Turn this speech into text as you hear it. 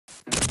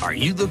Are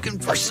you looking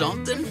for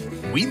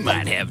something? We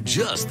might have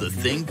just the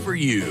thing for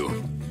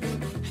you.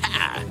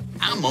 Hi,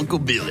 I'm Uncle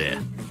Billy,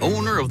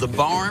 owner of the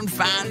Barn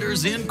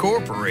Finders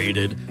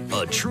Incorporated,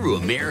 a true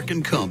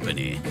American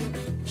company.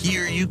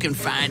 Here you can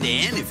find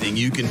anything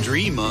you can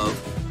dream of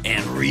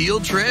and real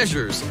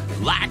treasures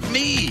like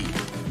me.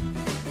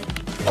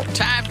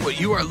 Type what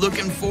you are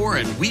looking for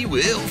and we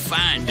will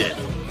find it.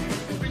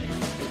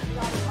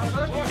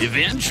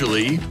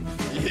 Eventually,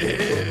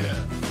 yeah.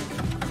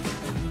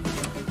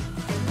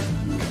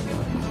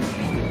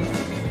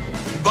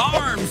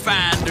 Barn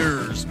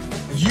Finders,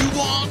 you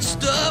want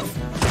stuff?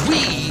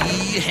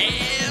 We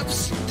have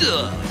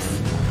stuff.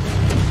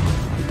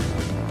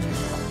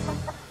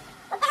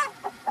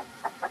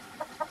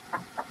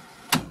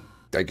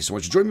 Thank you so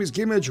much for joining me as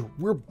GameEdged.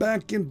 We're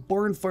back in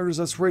Barn Finders.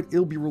 That's right.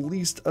 It'll be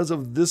released as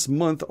of this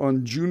month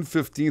on June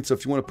 15th. So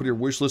if you want to put your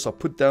wish list, I'll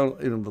put down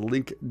in the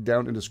link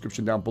down in the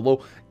description down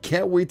below.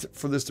 Can't wait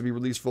for this to be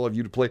released for all of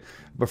you to play.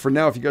 But for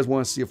now, if you guys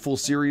want to see a full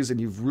series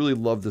and you've really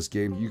loved this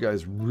game, you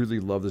guys really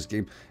love this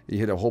game, and you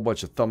hit a whole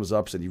bunch of thumbs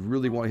ups and you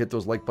really want to hit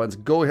those like buttons,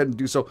 go ahead and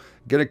do so.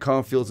 Get in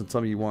comment fields and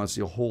tell me you want to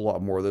see a whole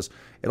lot more of this.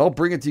 And I'll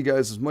bring it to you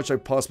guys as much as I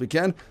possibly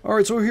can. All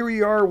right, so here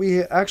we are.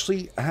 We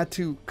actually had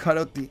to cut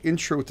out the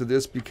intro to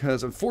this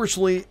because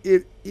unfortunately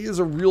it is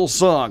a real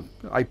song.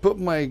 I put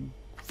my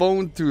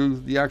phone to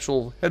the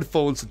actual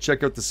headphones to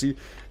check out to see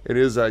it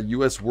is a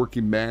U.S.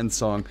 working man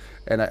song,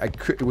 and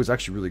it was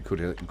actually really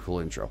cool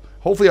intro.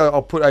 Hopefully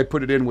I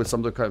put it in with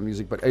some other kind of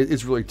music, but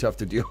it's really tough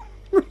to do.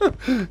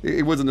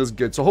 It wasn't as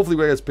good, so hopefully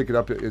we guys pick it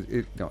up,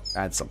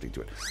 add something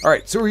to it. All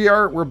right, so here we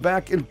are. We're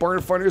back in Barn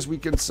Finders. We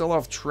can sell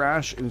off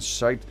trash and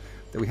shite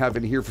that we have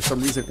in here. For some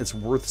reason it's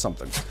worth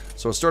something,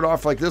 so we'll start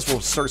off like this. We'll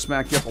start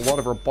smacking up a lot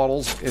of our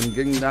bottles and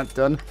getting that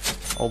done.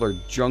 All our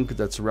junk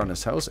that's around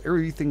this house,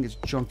 everything is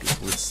junk is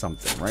worth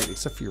something, right?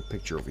 Except for your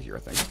picture over here. I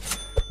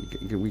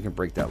think we can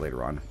break that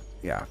later on.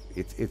 Yeah,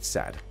 it's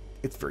sad.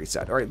 It's very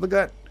sad. All right, look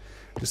at that.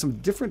 There's some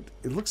different,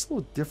 it looks a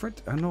little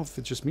different. I don't know if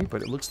it's just me,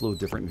 but it looks a little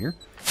different in here.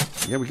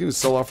 Yeah, we can just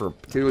sell off our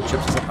potato chips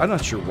and stuff. I'm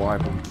not sure why,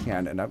 but we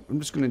can, and I'm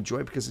just going to enjoy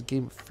it because the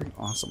game is freaking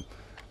awesome.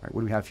 All right,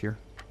 what do we have here?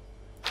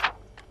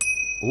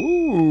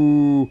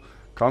 Ooh,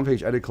 common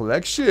page edit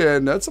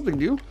collection. That's something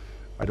new.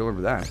 I don't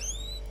remember that.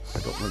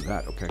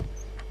 Okay.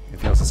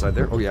 Anything else inside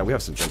there? Oh yeah, we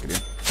have some junk in here.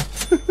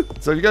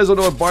 So if you guys don't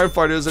know what Barn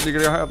Find is, then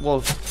you're gonna have,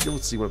 well, you'll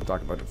see what I'm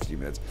talking about in a few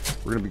minutes.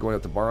 We're gonna be going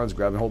out to barns,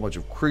 grabbing a whole bunch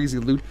of crazy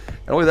loot,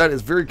 and only that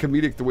is very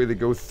comedic the way they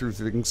go through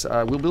things.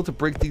 We'll be able to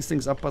break these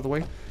things up, by the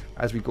way,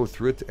 as we go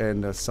through it,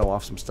 and sell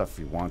off some stuff if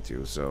we want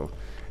to. So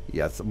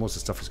yeah, most of the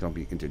stuff is going to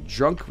be into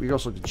junk. We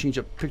also have to change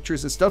up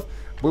pictures and stuff,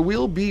 but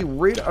we'll be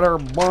right at our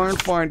barn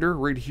finder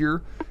right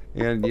here.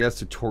 And yes,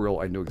 tutorial,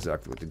 I know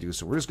exactly what to do,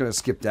 so we're just going to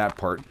skip that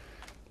part.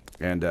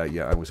 And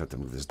yeah, I always have to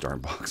move this darn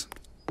box.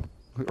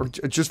 Or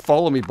just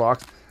follow me,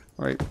 box.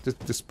 All right,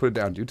 just put it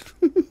down, dude.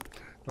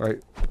 All right.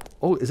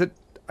 Oh, is it?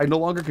 I no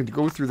longer can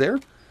go through there?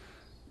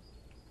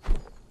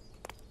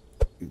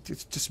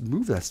 Just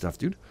move that stuff,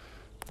 dude.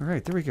 All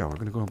right, there we go. We're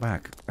going to go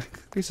back. I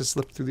used to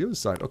slip through the other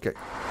side. Okay.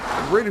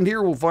 Right in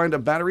here, we'll find a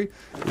battery,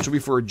 which will be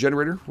for a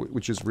generator,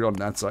 which is right on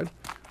that side.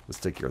 Let's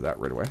take care of that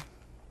right away.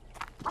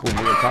 Boom,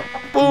 right on top.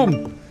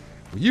 Boom!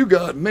 You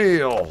got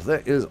mail.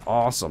 That is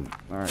awesome.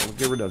 All right, we'll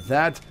get rid of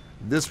that.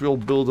 This we'll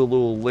build a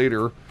little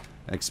later.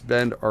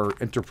 Expand our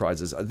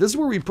enterprises. This is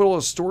where we put all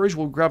the storage.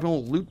 We'll grab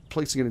all the loot,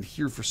 placing it in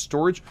here for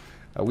storage.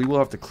 We will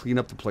have to clean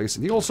up the place.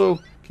 And you also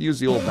can use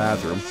the old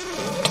bathroom.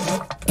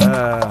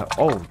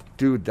 Oh,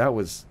 dude, that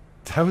was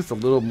a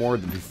little more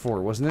than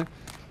before, wasn't it?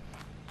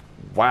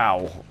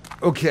 Wow.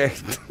 Okay.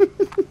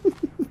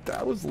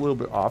 That was a little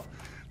bit off.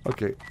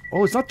 Okay.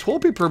 Oh, it's not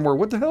toilet paper anymore.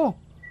 What the hell?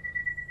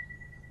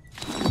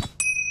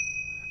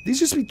 These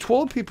used to be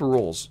toilet paper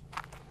rolls.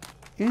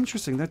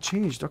 Interesting. That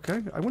changed.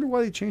 Okay. I wonder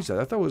why they changed that.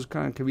 I thought it was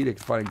kind of comedic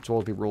finding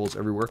toilet paper rolls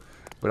everywhere,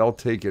 but I'll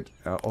take it.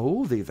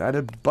 Oh, they've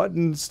added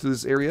buttons to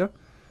this area.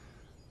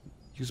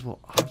 Usable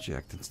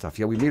object and stuff.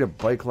 Yeah, we made a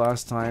bike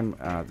last time.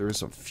 There is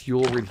some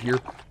fuel right here.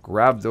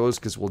 Grab those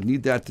because we'll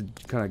need that to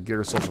kind of get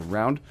ourselves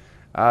around.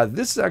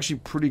 This is actually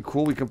pretty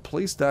cool. We can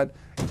place that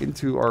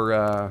into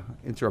our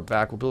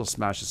back. We'll be able to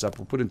smash this up.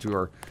 We'll put it into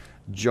our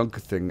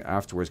junk thing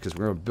afterwards because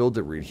we're going to build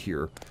it right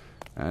here.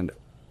 And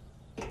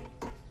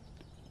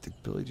did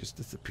Billy just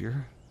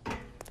disappear?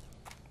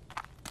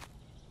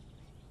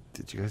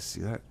 Did you guys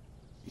see that?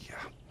 Yeah.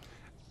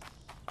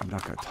 I'm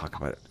not going to talk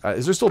about it.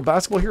 Is there still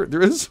basketball here?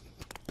 There is.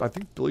 I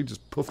think Billy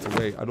just poofed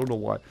away. I don't know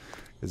why.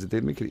 Is it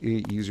they make it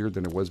any easier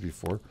than it was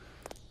before?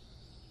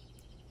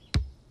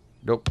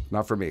 Nope,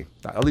 not for me.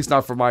 At least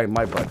not for my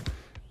butt.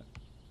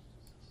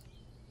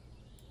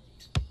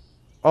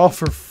 Oh,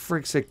 for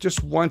frick's sake.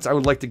 Just once I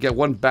would like to get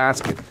one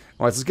basket.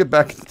 All right, let's get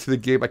back into the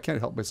game. I can't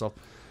help myself.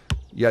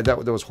 Yeah,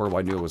 that was horrible.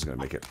 I knew I wasn't going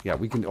to make it. Yeah,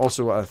 we can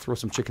also throw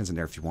some chickens in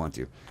there if you want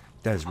to.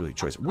 That is really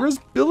choice. Where's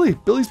Billy?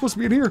 Billy's supposed to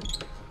be in here.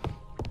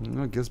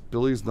 I guess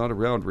Billy's not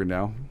around right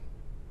now.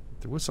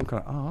 There was some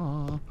kind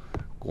of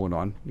going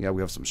on. Yeah,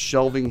 we have some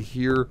shelving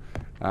here.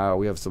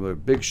 We have some of the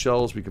big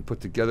shelves we can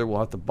put together. We'll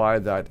have to buy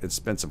that and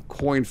spend some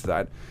coin for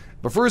that.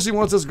 But first he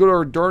wants us to go to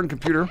our darn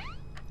computer.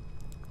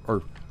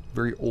 or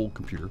very old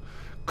computer.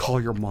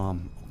 Call your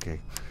mom. Okay.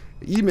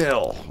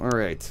 Email. All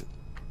right.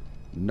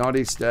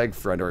 Naughty Stag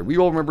Friend. All right. We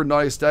all remember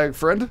Naughty Stag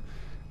Friend.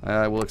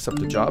 We'll accept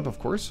the job, of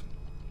course.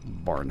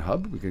 Barn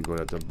Hub. We can go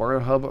to the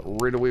Barn Hub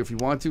right away if you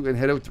want to and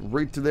head out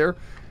right to there.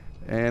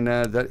 And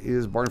that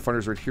is Barn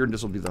Finders right here, and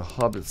this will be the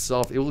hub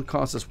itself. It will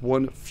cost us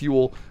 1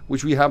 fuel,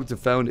 which we happen to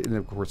found in,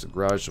 of course, the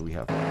garage. So we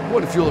have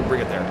 1 fuel to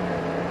bring it there.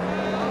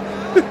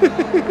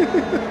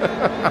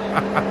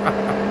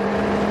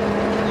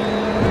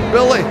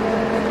 Billy!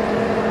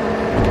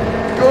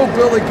 Go,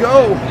 Billy,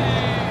 go!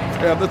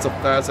 Damn, that's a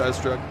fast-ass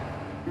truck.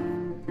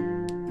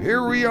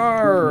 Here we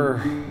are.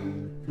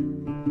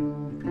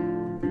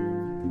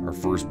 Our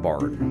first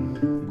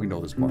barn. We know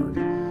this barn.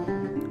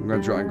 I'm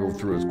going to try and go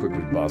through as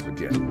quickly as possible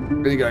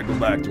can. Then you got to go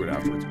back to it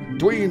afterwards.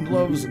 Dwayne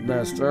loves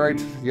nest. All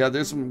right. Yeah,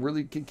 there's some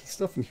really kinky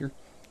stuff in here.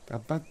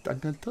 I'm going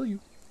to tell you.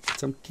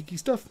 Some kinky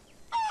stuff.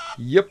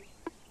 Yep.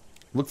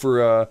 Look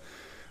for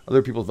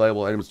other people's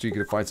valuable items too. You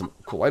can find some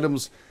cool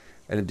items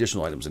and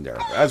additional items in there.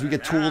 As we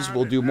get tools,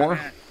 we'll do more.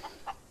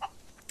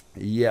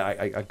 Yeah,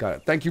 I got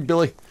it. Thank you,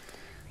 Billy.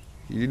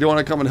 You don't want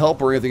to come and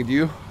help or anything, do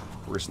you?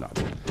 Of course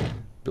not.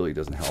 Billy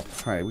doesn't help.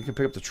 All right, we can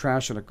pick up the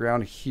trash on the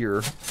ground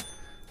here.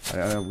 We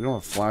don't have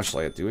a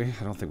flashlight, do we?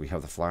 I don't think we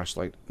have the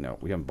flashlight. No,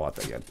 we haven't bought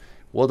that yet.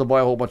 We'll have to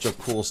buy a whole bunch of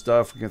cool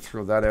stuff. We can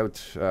throw that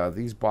out.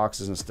 These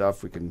boxes and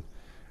stuff, we can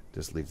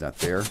just leave that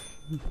there.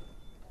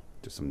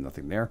 Just some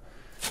nothing there.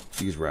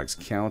 These rags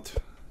count.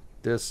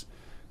 This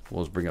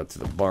we'll just bring out to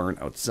the barn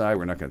outside.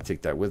 We're not going to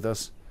take that with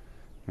us.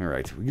 All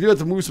right. We do have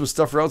to move some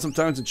stuff around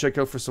sometimes and check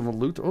out for some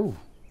loot. Oh.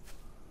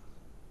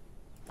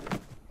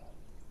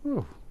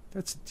 Oh,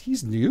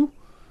 he's new.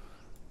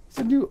 He's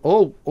a new.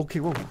 Oh, okay.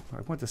 Well,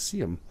 I want to see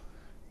him.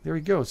 There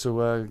we go.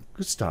 So,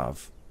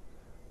 Gustav.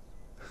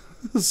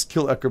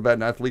 Skill acrobat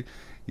and athlete.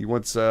 He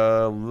once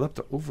leapt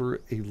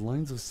over a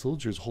lines of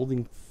soldiers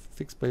holding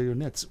fixed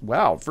bayonets.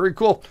 Wow, very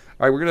cool. All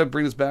right, we're going to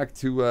bring this back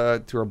to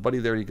our buddy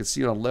there. You can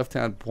see on the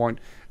left-hand point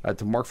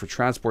to mark for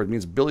transport. It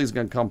means Billy's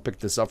going to come pick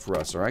this up for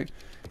us, all right?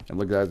 And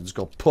look at that. Just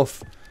go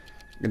poof,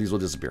 and these will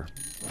disappear.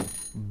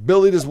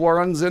 Billy just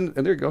runs in,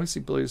 and there you go. I see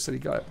Billy said he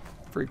got it.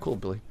 Very cool,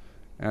 Billy.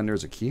 And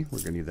there's a key. We're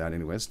going to need that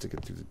anyways to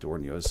get through the door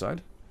on the other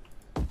side.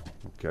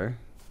 Okay.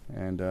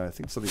 And I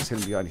think something's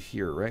hidden behind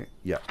here, right?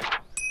 Yeah.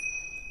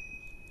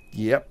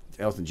 Yep.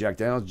 Elton Jack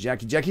Daniels.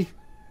 Jackie.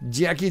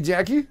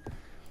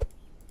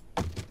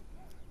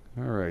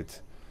 All right.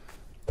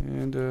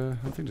 And I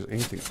don't think there's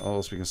anything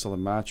else. We can sell a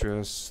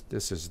mattress.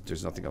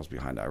 There's nothing else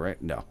behind that,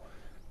 right? No.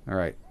 All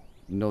right.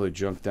 No other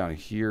junk down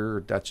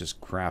here. That's just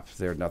crap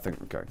there. Nothing.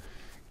 Okay.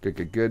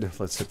 Good.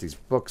 Let's hit these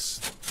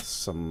books.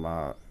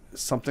 Some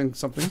something.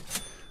 Some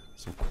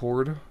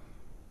cord.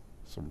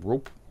 Some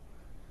rope.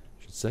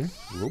 Should say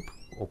rope.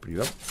 Open it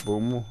up.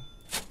 Boom.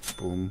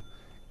 Boom.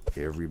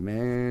 Every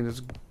man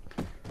has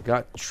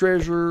got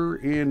treasure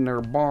in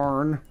their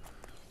barn.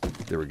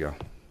 There we go.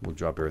 We'll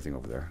drop everything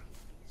over there.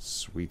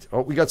 Sweet.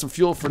 Oh, we got some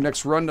fuel for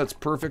next run. That's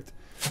perfect.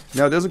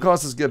 Now, it doesn't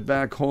cost us to get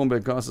back home, but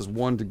it costs us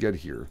 1 to get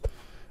here.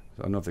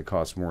 I don't know if it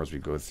costs more as we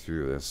go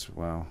through this.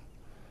 Wow.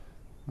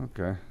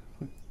 Okay.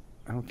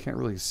 I can't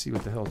really see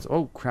what the hell it's...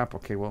 Oh, crap.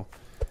 Okay, well...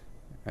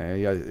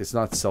 yeah, it's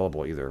not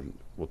sellable either.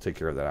 We'll take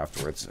care of that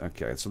afterwards.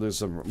 Okay, so there's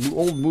some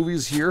old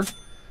movies here.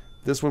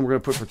 This one we're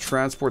going to put for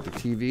transport, the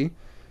TV.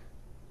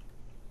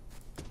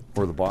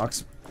 Or the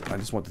box. I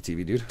just want the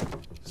TV, dude.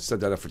 Set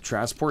that up for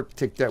transport.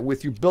 Take that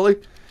with you, Billy.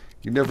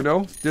 You never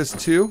know. This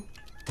too.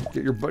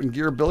 Get your button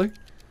gear, Billy.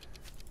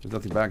 There's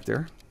nothing back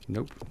there.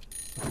 Nope.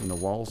 Nothing in the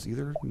walls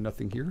either.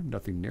 Nothing here.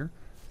 Nothing there.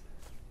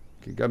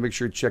 Okay, gotta make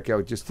sure you check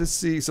out just to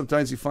see.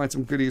 Sometimes you find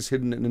some goodies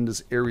hidden in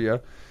this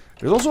area.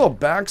 There's also a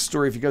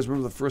backstory. If you guys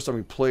remember the first time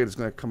we played, it's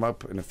going to come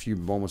up in a few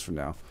moments from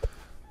now.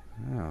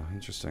 Oh,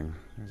 interesting.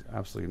 There's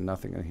absolutely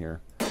nothing in here.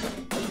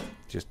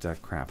 Just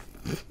crap.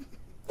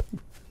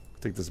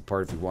 Take this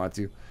apart if you want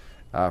to.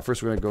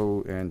 First, we're going to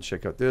go and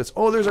check out this.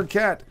 Oh, there's our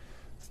cat.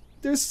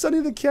 There's Sonny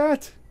the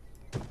cat.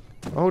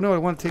 Oh, no, I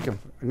want to take him.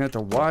 I'm going to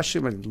have to wash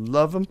him and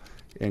love him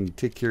and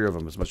take care of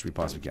him as much as we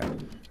possibly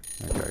can.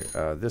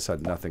 Okay, this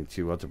had nothing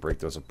too. We'll have to break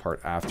those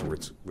apart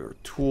afterwards. There were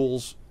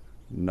tools.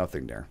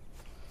 Nothing there.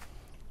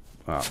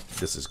 Wow,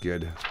 this is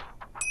good.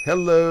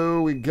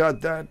 Hello, we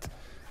got that.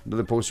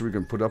 Another poster we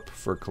can put up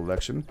for a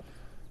collection.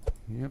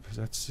 Yep,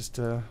 that's just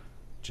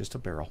a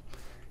barrel.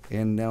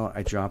 And now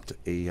I dropped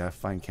a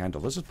fine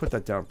candle. Let's just put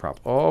that down prop.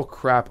 Oh,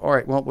 crap. All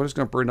right, well, we're just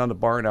going to burn down the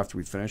barn after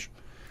we finish.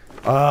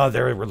 Ah,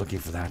 there, we're looking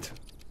for that.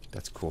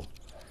 That's cool.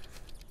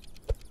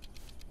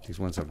 These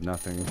ones have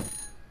nothing.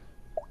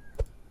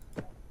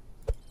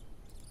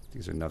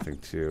 These are nothing,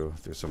 too.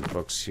 There's some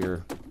books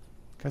here.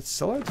 Can I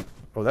sell it?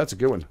 Oh, that's a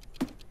good one.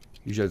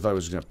 Usually I thought I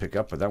was going to pick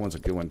up, but that one's a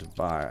good one to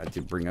buy. I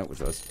did bring out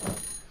with us.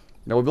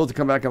 Now we'll be able to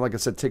come back and, like I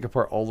said, take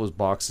apart all those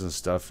boxes and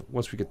stuff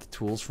once we get the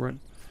tools for it.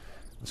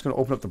 I'm just going to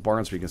open up the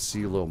barn so we can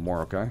see a little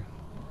more, okay?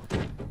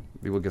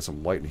 Maybe we'll get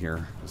some light in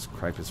here. This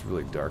cripe is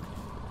really dark.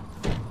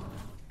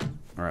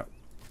 Alright.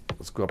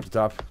 Let's go up the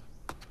top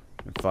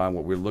and find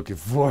what we're looking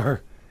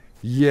for.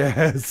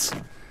 Yes!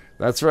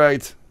 That's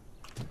right.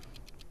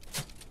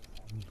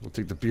 We'll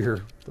take the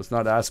beer. Let's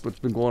not ask what's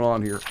been going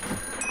on here.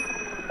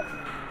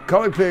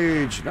 Comic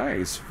page.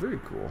 Nice. Very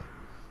cool.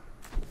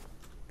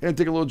 And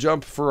take a little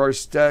jump for our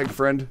stag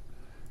friend.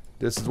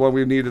 This is what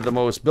we needed the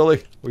most.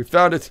 Billy, we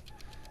found it.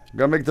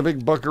 Gotta make the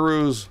big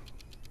buckaroos.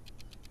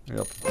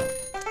 Yep.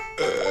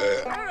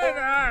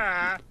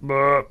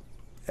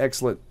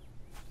 Excellent.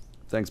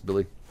 Thanks,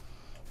 Billy.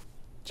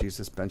 Jeez,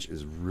 this bench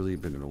is really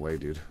been in the way,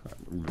 dude.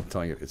 I'm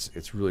telling you,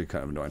 it's really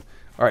kind of annoying.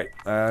 All right,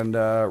 and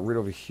right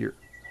over here.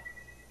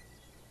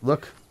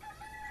 Look,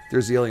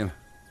 there's the alien.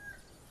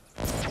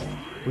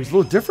 Oh, he's a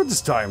little different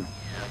this time.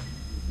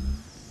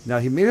 Now,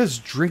 he made us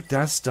drink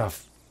that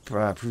stuff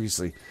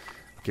previously.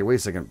 Okay, wait a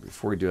second.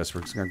 Before we do this,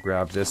 we're just going to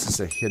grab this. It's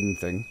a hidden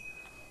thing.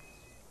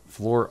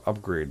 Floor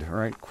upgrade. All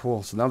right,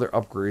 cool. So now they're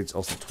upgrades.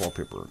 Also, toilet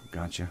paper.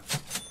 Gotcha. I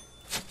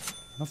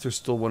don't know if there's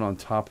still one on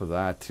top of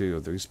that,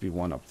 too. There used to be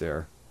one up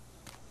there.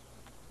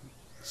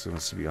 So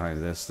let's see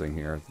behind this thing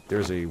here.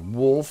 There's a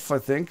wolf, I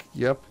think.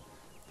 Yep.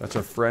 That's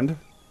our friend.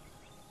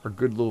 Our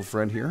good little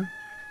friend here.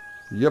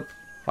 Yep.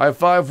 High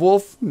five,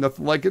 wolf.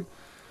 Nothing like it.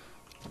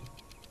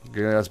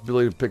 Okay, ask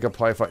Billy to pick up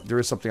high five. There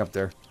is something up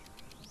there.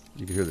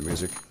 You can hear the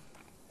music.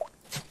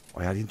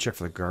 Oh, yeah, I didn't check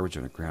for the garbage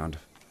on the ground.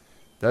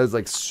 That is,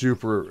 like,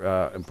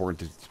 super important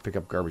to pick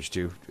up garbage,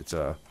 too. It's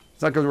not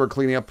because we're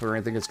cleaning up or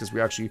anything. It's because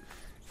we actually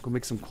go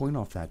make some coin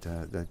off that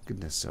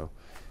goodness. So,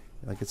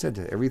 like I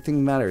said,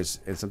 everything matters.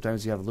 And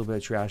sometimes you have a little bit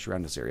of trash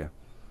around this area.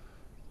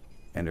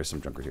 And there's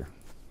some junk right here.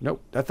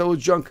 Nope, that was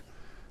junk.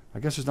 I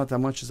guess there's not that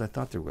much as I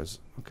thought there was.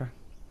 Okay.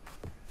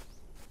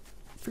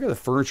 I figured the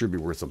furniture would be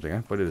worth something,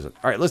 huh? But it isn't.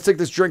 All right, let's take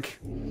this drink.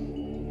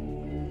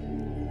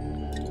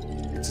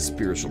 It's a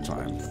spiritual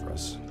time for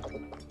us.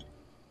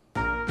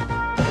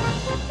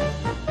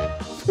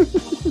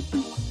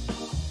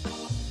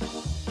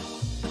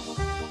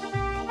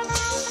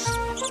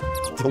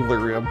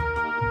 Delirium. I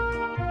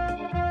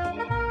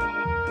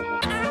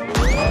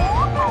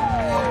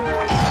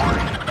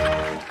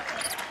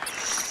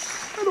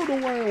don't know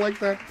why I like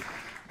that.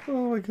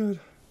 Oh my god.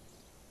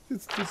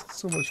 It's just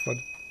so much fun.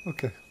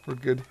 Okay, we're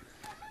good.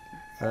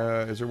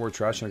 Is there more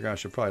trash? I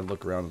should probably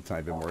look around a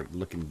tiny bit more,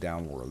 looking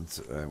downwards,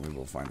 and we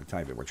will find a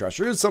tiny bit more trash.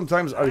 There is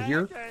sometimes out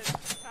here,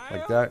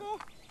 like that.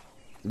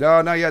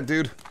 No, not yet,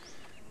 dude.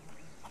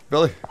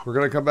 Billy, we're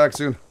gonna come back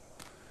soon.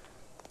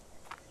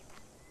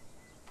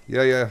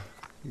 Yeah.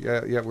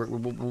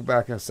 We'll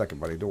back in a second,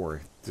 buddy. Don't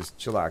worry. Just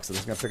chillax. I'm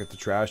just gonna pick up the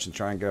trash and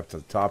try and get up to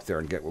the top there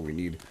and get what we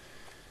need.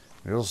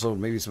 And also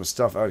maybe some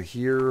stuff out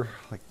here,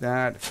 like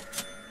that.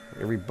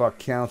 Every buck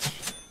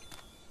counts.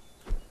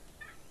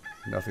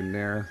 Nothing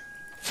there.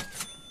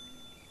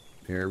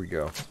 Here we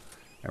go.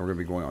 And we're gonna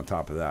be going on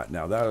top of that.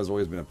 Now that has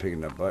always been a pig in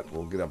the butt.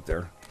 We'll get up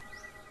there.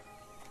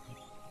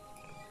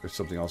 There's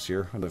something else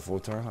here. Another floor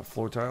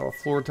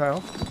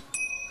tile.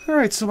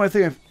 Alright, so my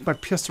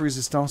pièce de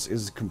résistance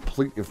is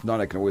complete. If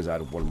not, I can always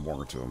add one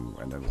more to them,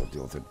 and then we'll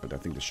deal with it. But I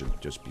think this should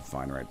just be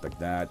fine, right? Like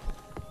that.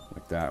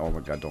 Like that. Oh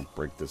my god, don't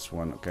break this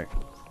one. Okay.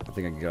 I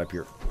think I can get up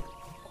here.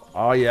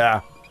 Oh,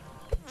 yeah.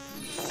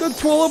 The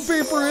toilet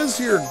paper is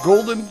here.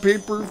 Golden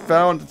paper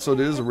found. So it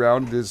is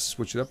around. It is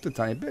switching up to a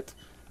tiny bit.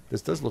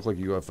 This does look like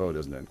a UFO,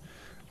 doesn't it?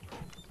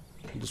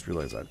 I just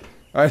realized that.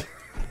 Alright.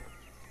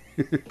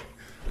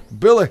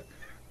 Billy,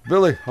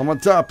 I'm on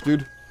top,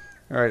 dude.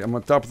 Alright, I'm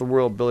on top of the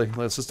world, Billy.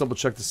 Let's just double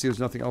check to see if there's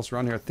nothing else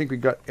around here. I think we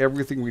got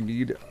everything we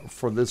need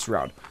for this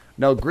round.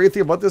 Now, the great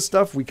thing about this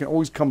stuff, we can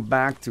always come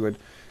back to it.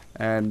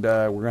 And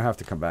we're going to have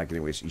to come back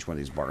anyways, each one of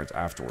these barns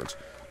afterwards.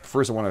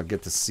 First, I want to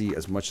get to see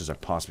as much as I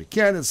possibly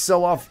can and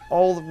sell off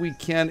all that we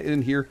can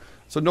in here.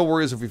 So no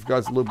worries if we've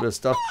got a little bit of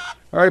stuff.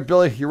 Alright,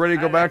 Billy, you ready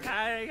to go back?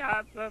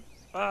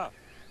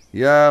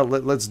 Yeah,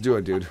 let's do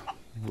it, dude.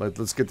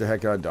 Let's get the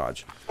heck out of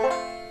Dodge.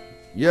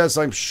 Yes,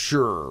 I'm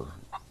sure.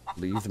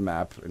 Leave the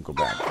map and go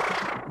back.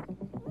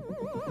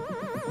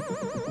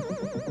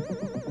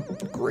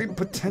 Great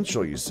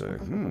potential, you say.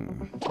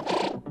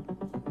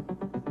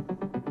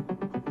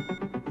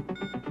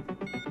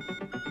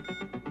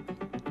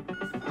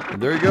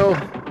 And there you go.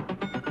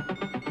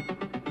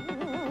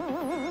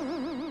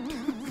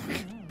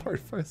 Part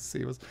 5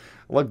 savers.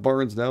 I like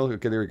barns now.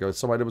 Okay, there we go.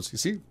 Some items, you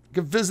see, you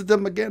can visit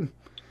them again.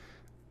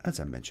 As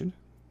I mentioned.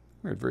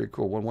 All right, very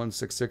cool.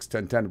 1166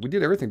 1010. We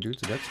did everything, dude.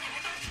 So that's.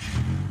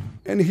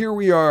 And here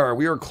we are.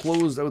 We are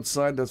closed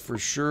outside, that's for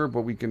sure.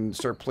 But we can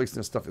start placing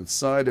this stuff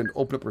inside and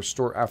open up our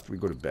store after we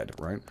go to bed,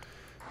 right?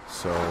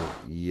 So,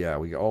 yeah,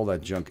 we got all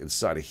that junk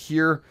inside of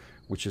here,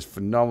 which is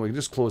phenomenal. We can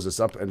just close this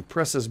up and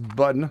press this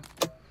button.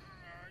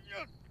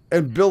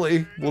 And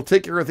Billy will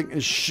take everything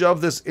and shove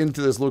this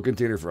into this little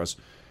container for us.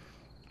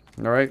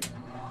 All right?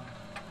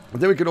 And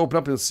then we can open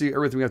up and see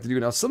everything we have to do.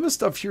 Now, some of the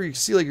stuff here, you can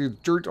see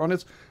like dirt on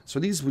it. So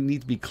these would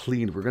need to be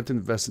cleaned. We're going to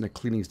invest in a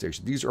cleaning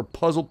station. These are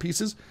puzzle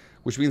pieces,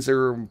 which means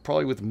they're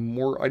probably with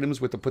more items.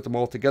 We have to put them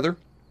all together.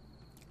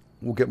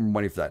 We'll get more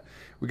money for that.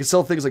 We can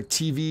sell things like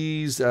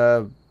TVs,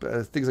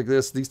 things like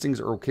this. These things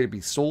are okay to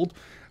be sold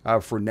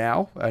for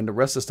now. And the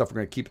rest of the stuff we're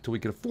going to keep until we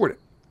can afford it.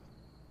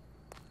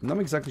 I'm not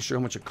exactly sure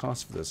how much it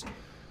costs for this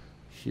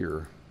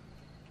here.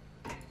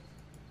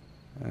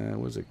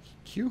 What is it?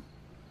 Q?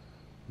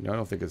 No, I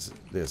don't think it's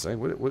this.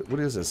 What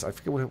is this? I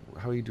forget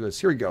how you do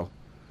this. Here we go.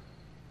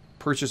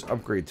 Purchase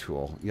upgrade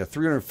tool. Yeah,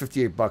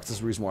 $358. That's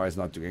the reason why it's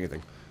not doing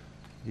anything.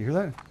 You hear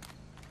that?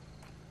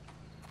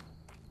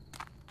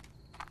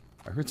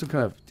 I heard some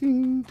kind of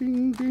ding,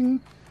 ding,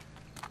 ding.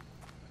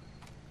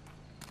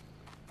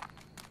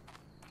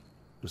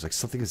 There's like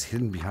something is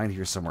hidden behind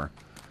here somewhere.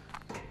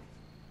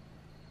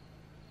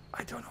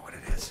 I don't know what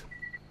it is.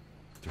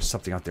 There's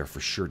something out there for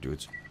sure,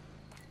 dudes.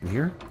 In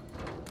here?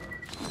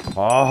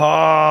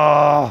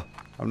 Aha!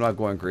 I'm not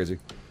going crazy.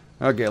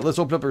 Okay, let's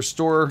open up our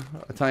store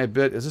a tiny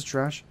bit. Is this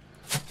trash?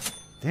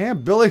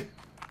 Damn, Billy!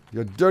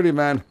 You're dirty,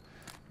 man.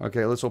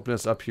 Okay, let's open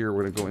this up here.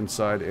 We're going to go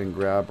inside and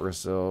grab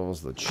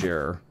ourselves the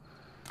chair.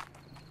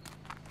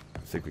 I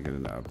think we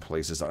can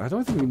place this on. I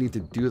don't think we need to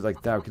do it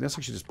like that. We can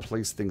actually just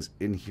place things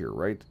in here,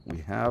 right? We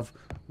have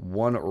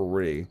one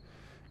already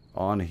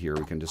on here.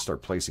 We can just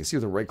start placing. See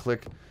with the right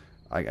click,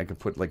 I can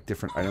put like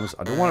different items.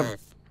 I don't want to...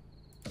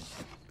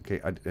 Okay,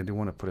 I didn't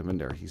want to put him in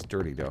there. He's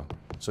dirty, though.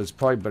 So it's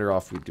probably better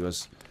off we do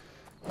this.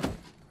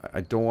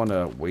 I don't want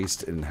to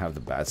waste and have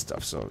the bad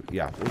stuff. So,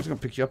 yeah. We're just going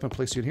to pick you up and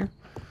place you in here.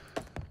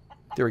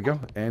 There we go.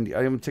 And the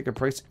item ticket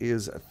price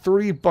is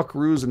 30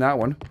 buckaroos in that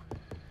one.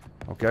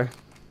 Okay.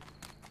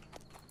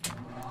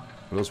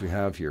 What else we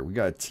have here? We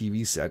got a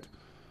TV set.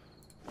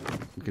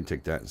 We can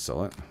take that and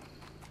sell it.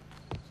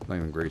 It's not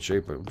even in great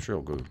shape, but I'm sure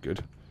it'll go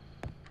good.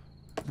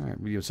 Alright,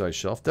 medium-sized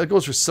shelf. That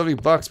goes for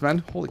 70 bucks, man.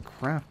 Holy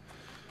crap.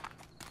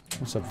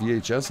 What's a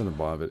VHS on the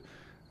bottom of it?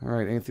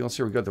 Alright, anything else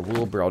here? We got the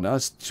wheelbarrow. Now,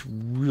 it's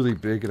really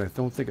big, and I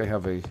don't think I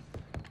have a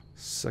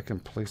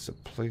second place to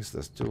place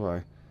this, do I?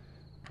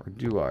 Or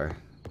do I?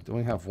 Do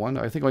I have one?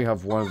 I think I only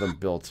have one of them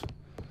built.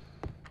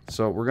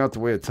 So we're going to have to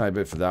wait a tiny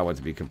bit for that one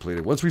to be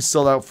completed. Once we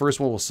sell that first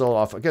one, we'll sell it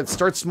off. Again,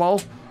 start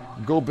small,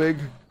 go big,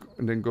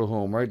 and then go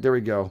home. Right, there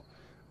we go.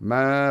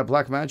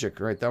 Black Magic.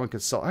 Right, that one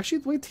could sell. Actually,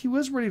 wait, he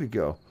was ready to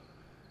go.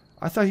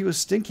 I thought he was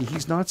stinky.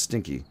 He's not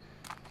stinky.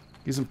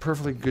 He's in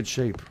perfectly good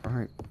shape. All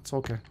right, it's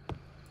okay.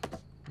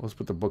 Let's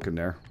put the book in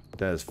there.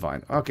 That is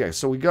fine. Okay,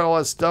 so we got all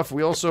that stuff.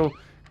 We also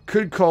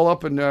could call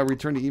up and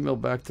return the email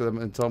back to them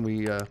and tell them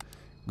we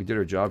did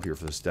our job here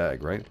for the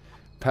stag, right?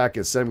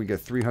 Packet send, we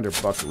get 300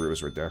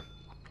 buckaroos right there.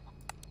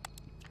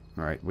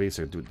 All right, wait a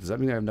second. Does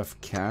that mean I have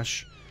enough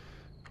cash?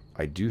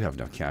 I do have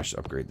enough cash to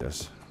upgrade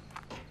this.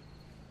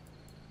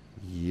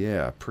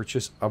 Yeah,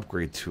 purchase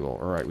upgrade tool.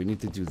 All right, we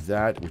need to do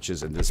that, which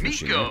is in this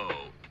machine. Miko,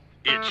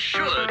 it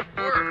should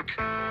work.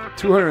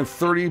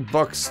 230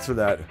 bucks to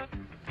that.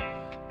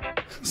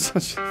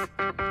 Such.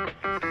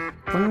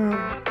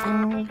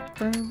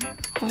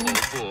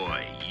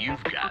 Boy,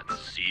 you've got.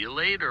 See you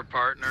later,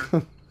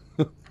 partner.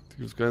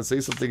 He was going to say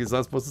something he's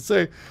not supposed to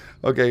say.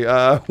 Okay,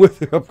 with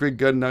the upgrade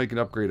gun, now you can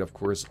upgrade, of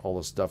course, all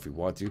the stuff you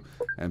want to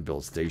and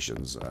build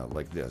stations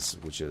like this,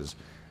 which is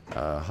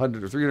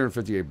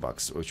 358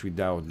 bucks, which we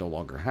now no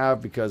longer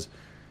have because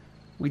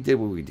we did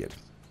what we did.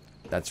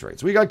 That's right.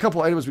 So we got a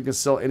couple items we can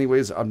sell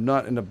anyways. I'm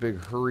not in a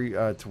big hurry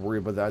to worry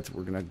about that.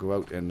 We're going to go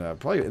out and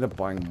probably end up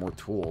buying more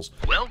tools.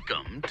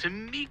 Welcome to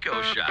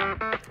Miko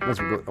Shop. Once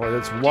we go, oh,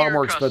 that's a lot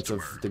more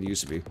expensive than it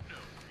used to be.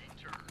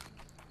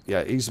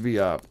 Yeah, it used to be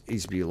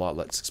a lot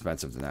less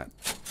expensive than that.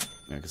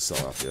 I can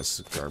sell off this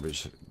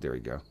garbage. There we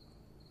go.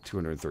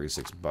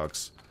 236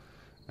 bucks.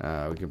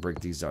 We can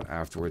break these down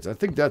afterwards. I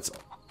think that's...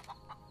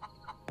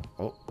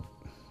 Oh.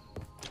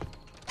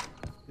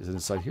 Is it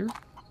inside here?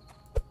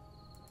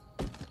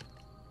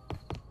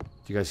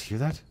 Do you guys hear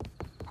that?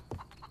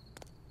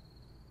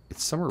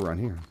 It's somewhere around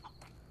here.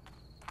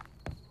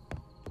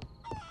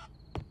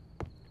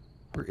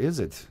 Where is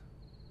it?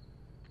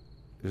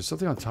 There's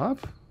something on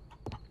top?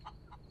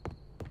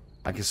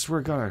 I can swear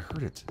to God I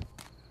heard it.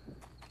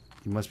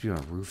 You must be on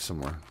a roof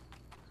somewhere.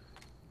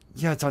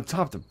 Yeah, it's on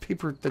top. The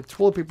paper, the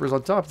toilet paper is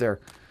on top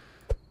there.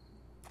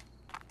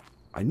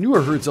 I knew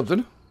I heard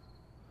something.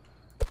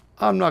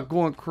 I'm not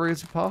going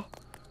crazy, pal.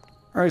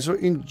 Alright, so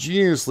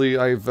ingeniously,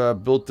 I've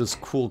built this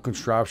cool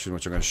contraption,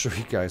 which I'm going to show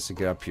you guys to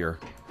get up here.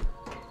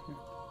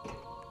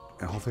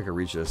 And hopefully I can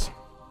reach this.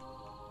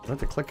 Do I have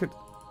to click it?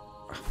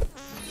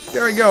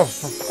 There we go!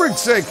 For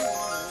frig's sake!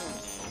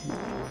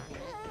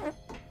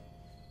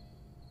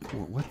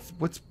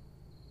 What's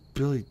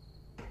Billy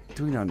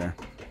doing down there?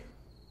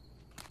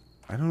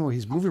 I don't know.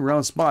 He's moving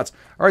around spots.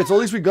 Alright, so at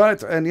least we got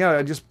it. And yeah,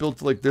 I just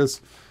built it like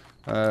this.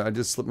 I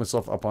just slipped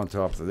myself up on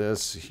top of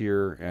this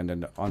here and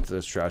then onto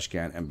this trash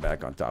can and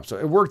back on top. So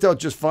it worked out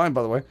just fine,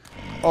 by the way.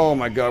 Oh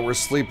my God, we're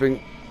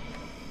sleeping.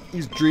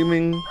 He's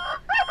dreaming.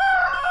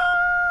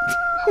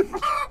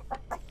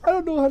 I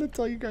don't know how to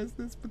tell you guys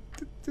this, but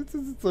this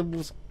is the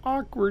most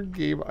awkward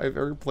game I've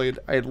ever played.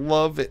 I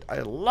love it. I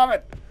love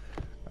it.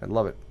 I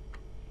love it.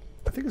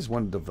 I think it's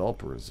one of the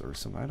developers or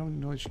something. I don't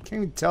know. I can't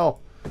even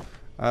tell.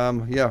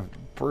 Yeah,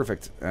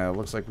 perfect.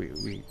 Looks like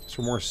we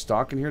some more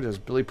stock in here. Does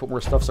Billy put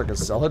more stuff so I can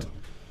sell it?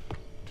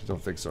 I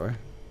don't think so, eh?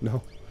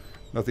 No.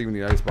 Nothing in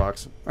the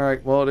icebox.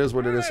 Alright, well, it is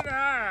what it is.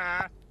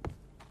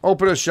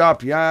 Open a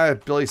shop. Yeah,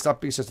 Billy, stop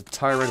being such a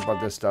tyrant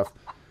about this stuff.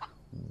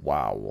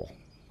 Wow.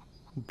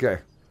 Okay.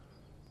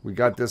 We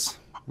got this.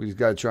 We just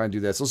got to try and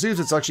do this. Let's see if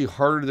it's actually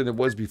harder than it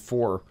was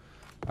before.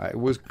 It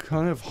was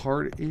kind of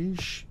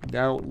hard-ish.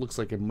 Now it looks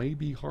like it may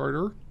be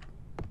harder.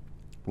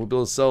 We'll be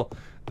able to sell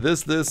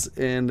this,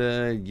 and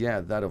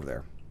yeah, that over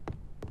there.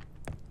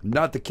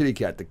 Not the kitty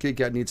cat. The kitty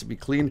cat needs to be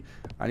clean.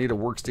 I need a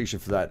workstation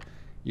for that.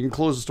 You can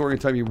close the store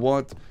anytime you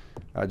want,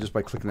 just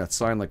by clicking that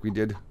sign like we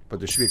did. But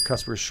there should be a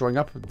customer showing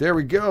up. There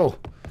we go.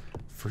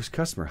 First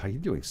customer. How you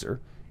doing,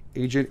 sir?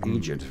 Agent.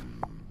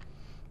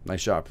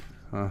 Nice shop.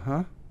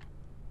 Uh-huh.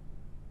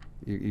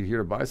 You here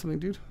to buy something,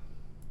 dude?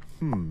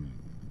 Men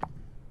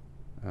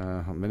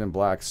in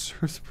Black.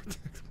 Serves to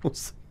protect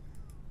mostly.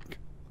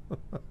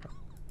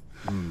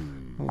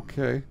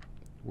 Okay.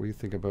 What do you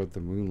think about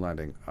the moon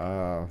landing?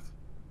 I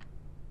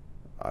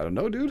don't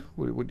know, dude.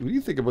 What do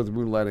you think about the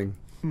moon landing?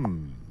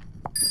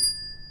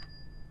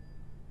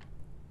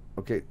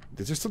 Okay.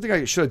 Is there something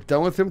I should have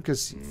done with him?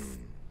 Because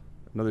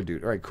another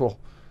dude. All right, cool.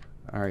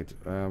 All right.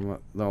 No,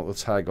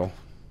 let's haggle.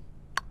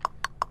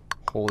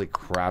 Holy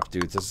crap,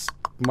 dude. This is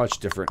much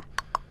different.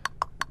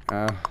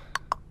 Okay.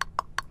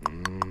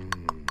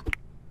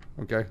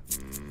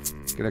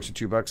 Get an extra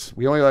 $2.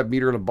 We only have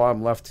meter on the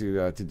bottom left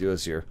to do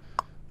this here.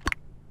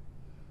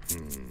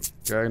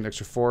 Okay, an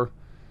extra 4.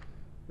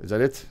 Is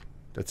that it?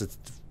 That's it.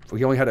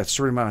 We only had a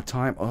certain amount of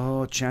time.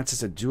 Oh, chances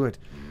to do it.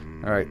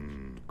 All right.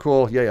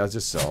 Cool. Yeah, I'll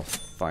just sell.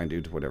 Fine,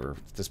 dude. Whatever.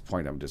 At this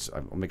point, I'll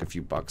make a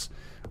few bucks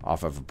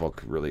off of a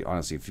book. Really,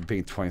 honestly, if you're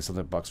paying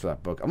 20-something bucks for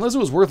that book, unless it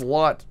was worth a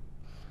lot,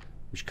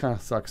 which kind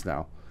of sucks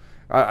now.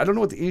 I don't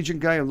know what the agent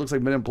guy. It looks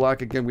like Men in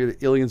Black again. We had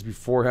the aliens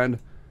beforehand.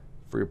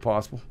 Very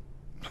possible.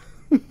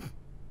 It's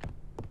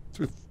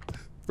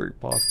very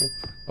possible.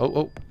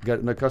 Oh, got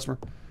another customer.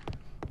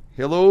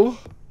 Hello.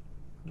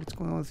 What's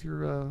going on with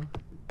your?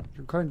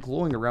 You're kind of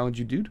glowing around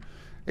you, dude.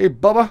 Hey,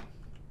 Bubba.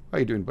 How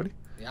you doing, buddy?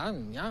 Yeah.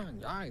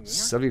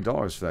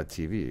 $70 for that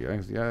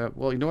TV. Yeah.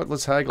 Well, you know what?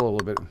 Let's haggle a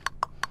little bit.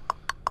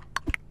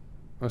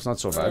 That's not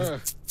so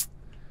bad.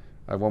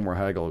 I have one more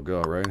haggle to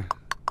go, right?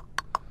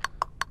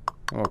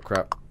 Oh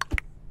crap.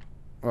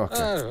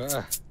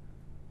 Okay.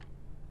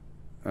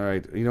 All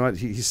right. You know what?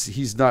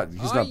 He's not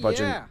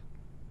budging. Yeah.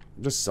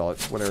 Just sell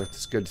it. Whatever.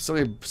 It's good.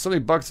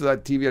 $70 for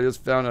that TV I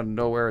just found out of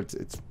nowhere.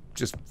 It's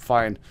just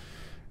fine.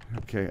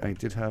 Okay. I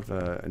did have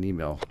an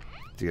email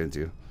to get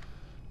into.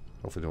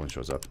 Hopefully no one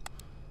shows up.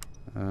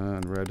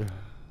 Unread.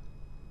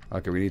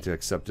 Okay, we need to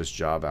accept this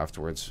job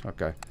afterwards.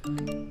 Okay.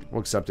 We'll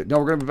accept it. No,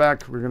 we're going to be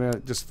back. We're going to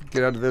just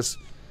get out of this.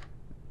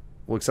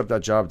 We'll accept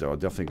that job, though. I'll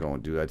definitely go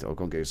and do that. I'll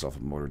go get yourself a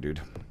motor,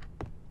 dude.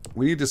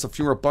 We need just a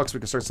few more bucks. We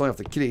can start selling off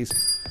the kitties.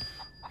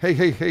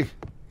 Hey.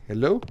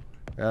 Hello?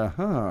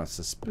 Uh-huh.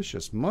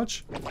 Suspicious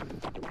much?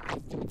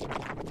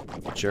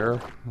 Chair.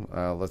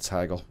 Let's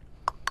haggle.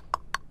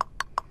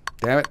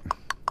 Damn it.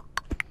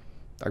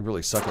 I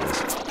really suck at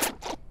this.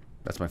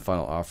 That's my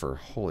final offer.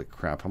 Holy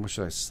crap. How much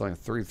should I sell?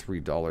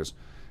 $33.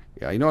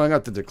 Yeah, you know what? I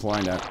got to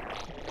decline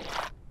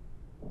that.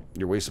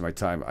 You're wasting my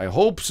time. I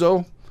hope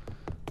so.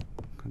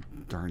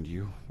 Darn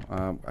you.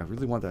 I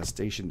really want that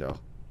station, though,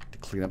 to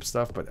clean up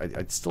stuff, but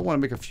I still want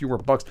to make a few more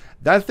bucks.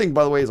 That thing,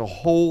 by the way, is a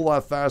whole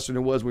lot faster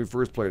than it was when we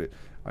first played it.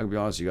 I'm going to be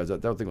honest with you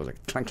guys. That thing was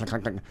like clank, clank,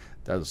 clank, clank.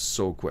 That was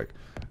so quick.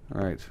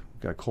 All right.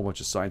 Got a whole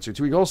bunch of signs here,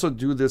 too. We can also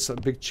do this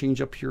big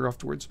change up here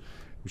afterwards,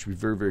 which would be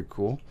very, very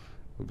cool.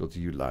 We'll be able to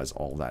utilize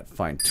all that.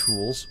 Fine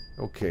tools.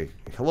 Okay.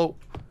 Hello.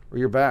 Or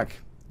you're back.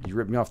 You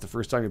ripped me off the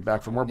first time. You're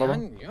back for more, Bubba?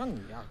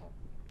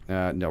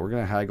 No, we're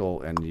going to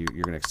haggle, and you're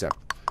going to accept.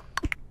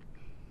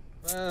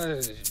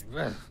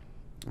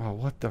 Oh,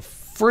 what the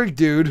frig,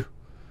 dude?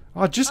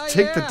 Oh, just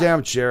take the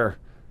damn chair.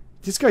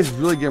 This guy's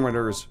really getting my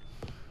nerves.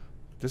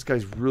 This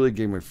guy's really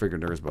getting my friggin'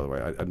 nerves, by the way.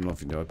 I don't know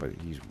if you know it, but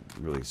he's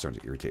really starting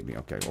to irritate me.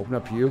 Okay, open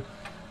up you,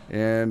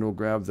 and we'll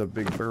grab the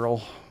big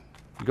barrel.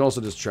 You can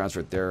also just transfer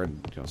it there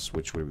and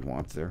switch what we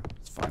want there.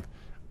 It's fine.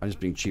 I'm just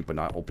being cheap and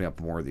not opening up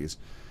more of these.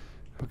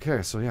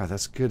 Okay, so yeah,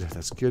 that's good.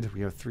 That's good.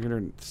 We have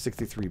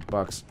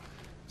 $363.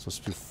 So let's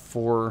do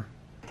 4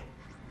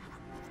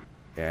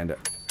 and a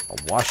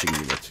washing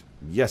unit.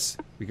 Yes,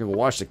 we can go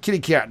wash the kitty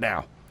cat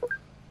now.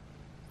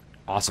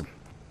 Awesome.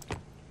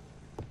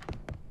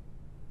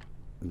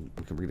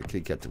 We can bring the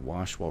kitty cat to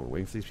wash while we're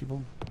waiting for these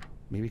people.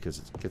 Maybe because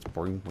it gets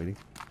boring waiting.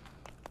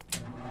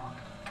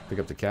 Pick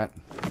up the cat.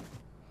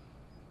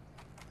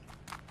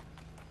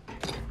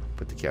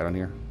 Put the cat on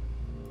here.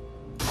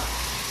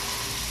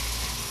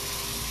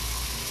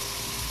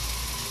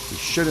 We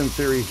should, in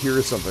theory,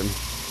 hear something.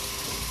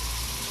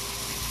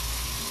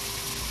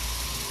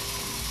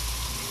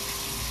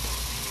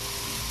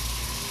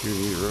 You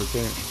need to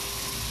rotate.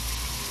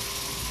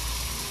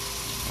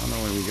 I don't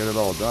know when we get it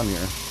all done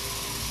here.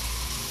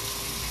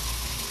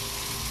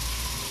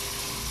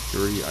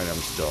 30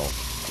 items still.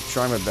 I'm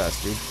trying my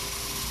best, dude.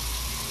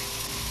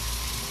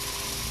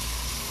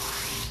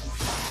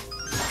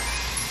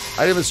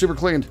 Item is super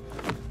cleaned.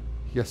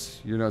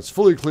 Yes, you're not. It's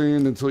fully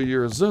cleaned until you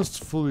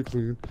resist fully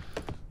clean.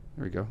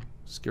 There we go.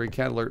 Scary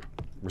cat alert.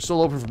 We're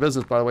still open for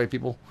business, by the way,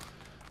 people.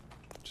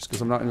 Just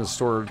because I'm not in the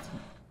store.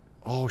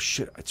 Oh,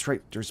 shit. That's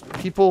right. There's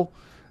people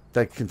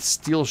that can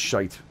steal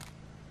shite.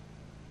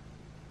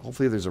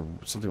 Hopefully there's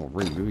something will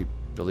ring. Maybe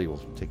Billy will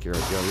take care of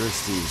it. Yeah, there's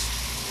Steve's.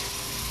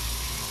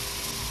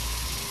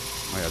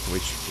 I have to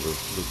wait. Blue.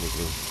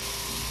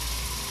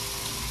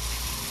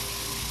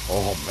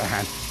 Oh,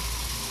 man.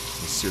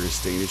 Some serious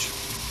stainage.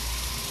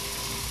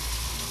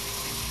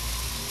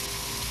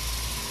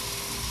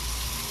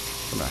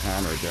 From a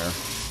hand right there.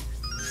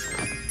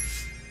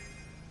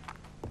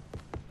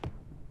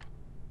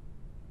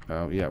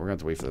 Oh, yeah, we're going to have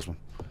to wait for this one.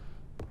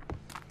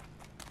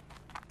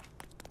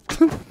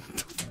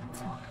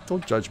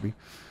 Don't judge me.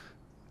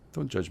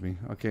 Don't judge me.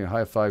 Okay,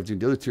 high five, dude.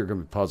 The other two are going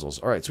to be puzzles.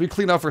 All right, so we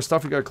cleaned off our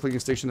stuff. We got a cleaning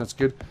station. That's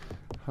good.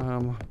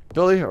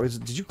 Billy,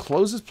 did you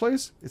close this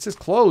place? It says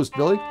closed,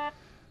 Billy.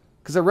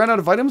 Because I ran out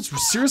of items?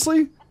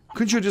 Seriously?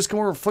 Couldn't you just come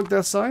over and flick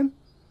that sign?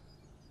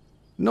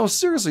 No,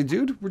 seriously,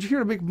 dude. We're here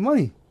to make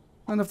money.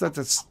 Not enough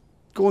that's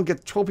go and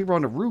get 12 people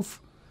on the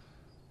roof.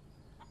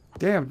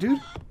 Damn, dude.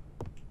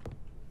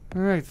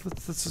 All right,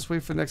 let's just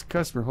wait for the next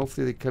customer.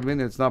 Hopefully they come in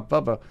and it's not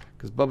Bubba,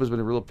 because Bubba's been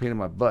a real pain in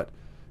my butt.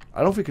 I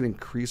don't know if we can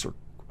increase or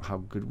how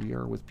good we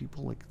are with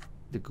people, like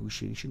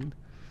negotiation.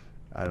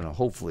 I don't know.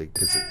 Hopefully,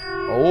 because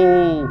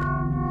oh,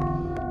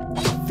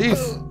 thief!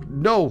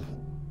 No,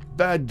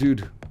 bad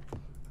dude.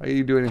 How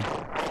you doing?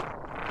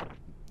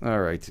 All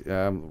right.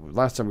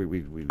 Last time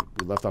we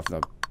left off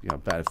on the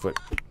bad foot.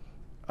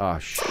 Ah,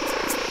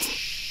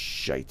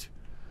 shite.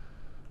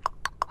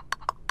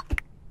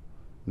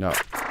 No.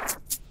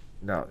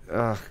 No.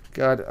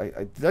 God,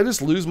 did I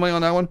just lose my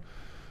on that one?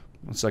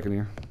 1 second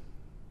here.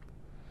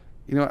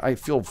 You know, I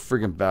feel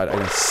friggin' bad.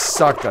 I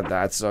sucked at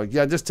that. So,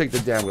 yeah, just take the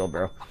damn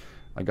wheelbarrow.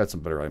 I got some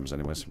better items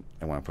anyways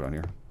I want to put on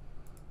here.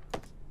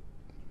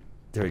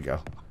 There you go.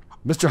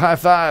 Mr. High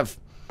Five.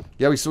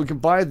 Yeah, so we can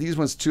buy these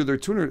ones too. They're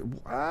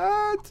 200.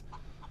 What?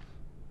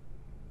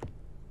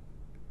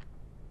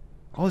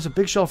 Oh, there's a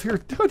big shelf here.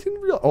 I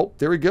didn't realize. Oh,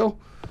 there we go.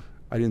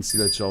 I didn't see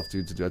that shelf,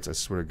 dude. That's, I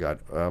swear to God.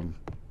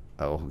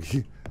 Oh,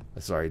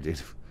 sorry,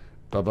 dude.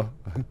 Bubba.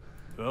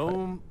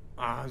 Boom.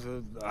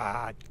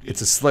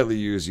 It's a slightly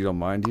used. You don't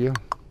mind, do you?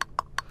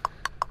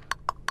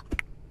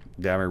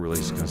 Damn, I really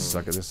just gonna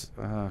suck at this.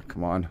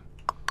 Come on.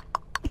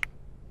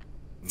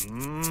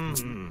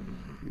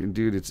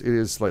 Dude, it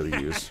is slightly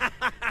used.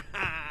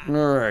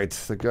 Alright,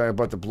 the guy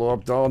about to blow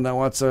up doll now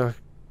wants a...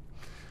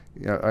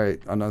 Yeah, alright,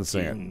 I'm not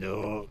saying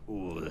it.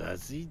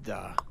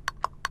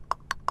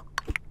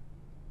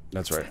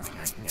 That's right.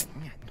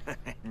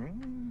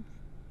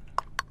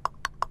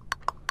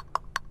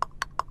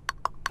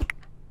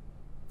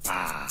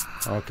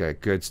 Okay,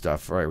 good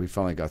stuff. Alright, we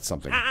finally got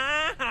something.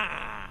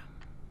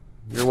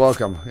 You're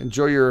welcome.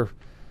 Enjoy your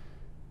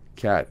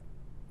cat.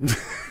 I'm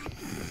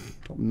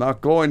not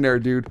going there,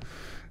 dude.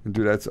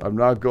 Dude, I'm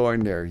not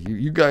going there.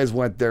 You guys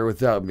went there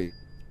without me.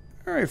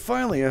 Alright,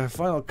 finally, a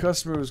final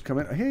customer has come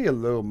in. Hey,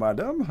 hello,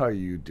 madam. How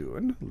you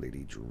doing,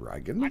 Lady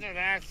Dragon?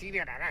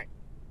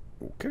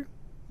 Okay.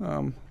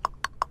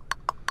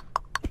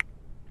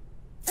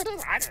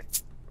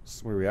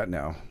 So where are we at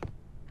now?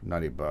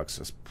 $90.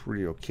 That's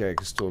pretty okay. I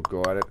can still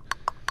go at it.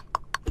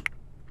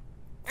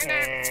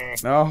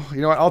 No,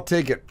 you know what? I'll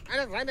take it.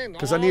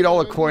 Because I need all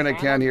the coin I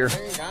can here.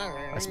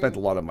 I spent a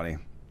lot of money.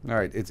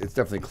 Alright, it's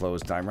definitely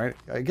close time, right?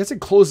 I guess it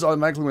closes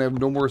automatically when I have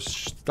no more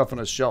stuff on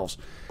the shelves.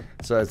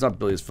 So it's not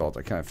Billy's fault.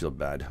 I kind of feel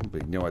bad.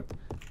 But you know what?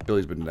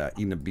 Billy's been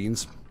eating the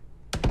beans.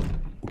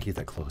 We'll keep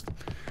that closed.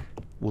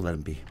 We'll let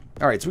him be.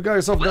 Alright, so we got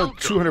ourselves another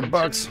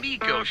 $200.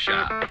 Miko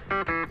Shop.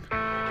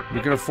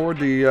 We can afford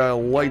the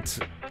light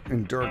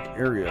and dark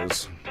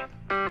areas.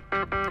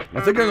 I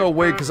think I'm gonna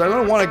wait because I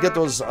don't want to get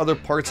those other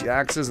parts, the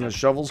axes and the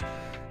shovels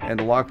and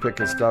the lockpick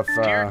and stuff.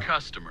 Dear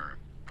customer,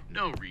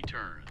 no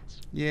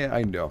returns. Yeah,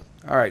 I know.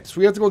 Alright, so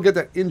we have to go get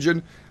that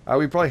engine.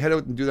 We probably head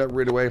out and do that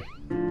right away.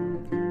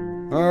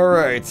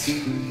 Alright,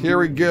 here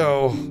we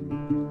go.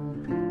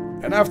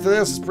 And after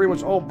this, it's pretty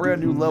much all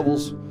brand new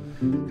levels.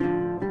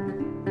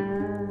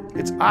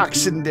 It's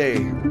auction day.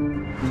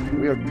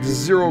 We have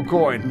 0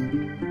 coin.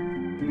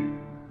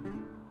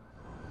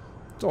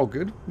 It's all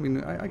good. I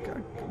mean, I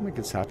can make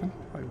this happen.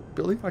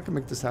 Billy, I can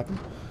make this happen.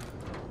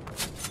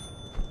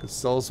 I can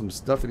sell some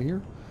stuff in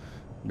here.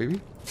 Maybe.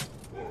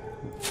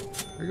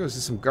 There goes.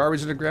 There's some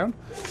garbage in the ground.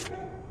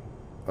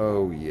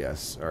 Oh,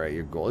 yes. Alright,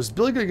 your goal. Is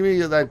Billy going to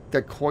give me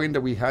that coin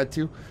that we had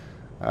to?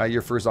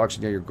 Your first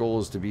auction, yeah, your goal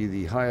is to be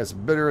the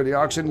highest bidder at the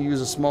auction.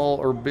 Use a small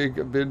or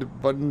big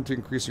bid button to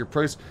increase your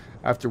price.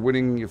 After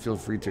winning, you feel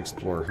free to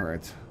explore.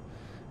 Alright.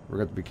 We're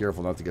going to have to be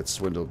careful not to get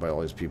swindled by all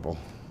these people.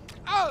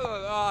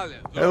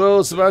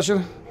 Hello, Sebastian.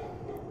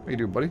 How you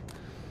doing, buddy?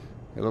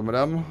 Hello,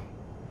 madame.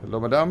 Hello,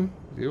 madame.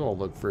 You all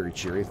look very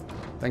cheery.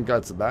 Thank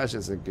God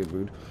Sebastian's in good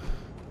mood.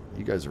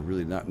 You guys are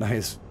really not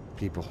nice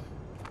people.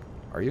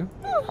 Are you?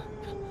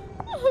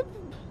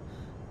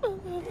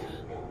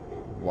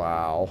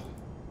 Wow.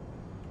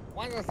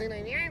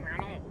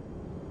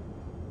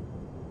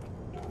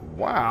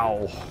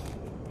 Wow.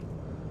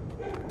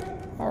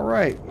 All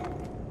right.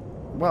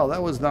 Well,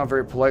 that was not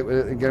very polite.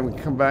 Again, we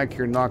can come back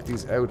here and knock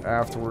these out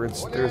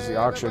afterwards. There's the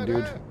auction,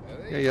 dude.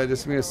 Yeah,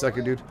 just give me a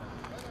second, dude.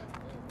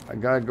 I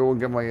gotta go and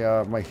get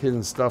my my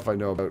hidden stuff I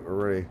know about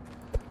already.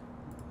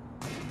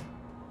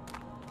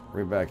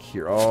 Right back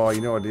here. Oh,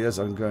 you know what it is?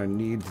 I'm going to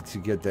need to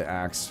get the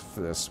axe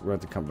for this. We're going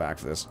to have to come back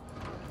for this.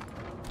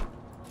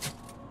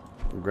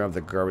 We'll grab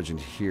the garbage in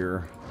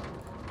here.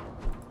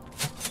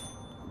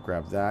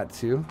 Grab that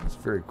too. It's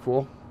very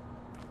cool.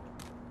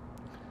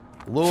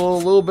 A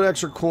little bit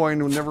extra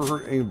coin would never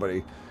hurt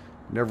anybody.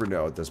 Never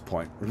know at this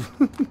point.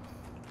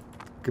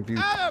 Could be.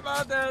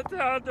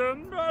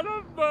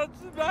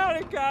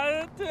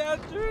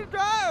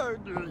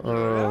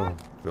 Oh,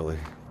 Billy.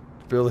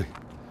 Billy.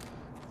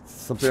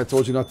 Something I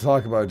told you not to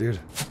talk about, dude.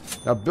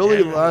 Now,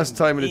 Billy last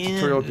time in the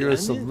tutorial gave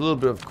us a little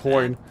bit of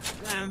coin.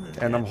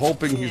 And I'm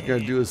hoping he's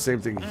going to do the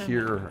same thing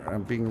here.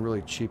 I'm being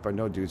really cheap. I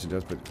know dudes who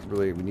does, but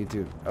really, we need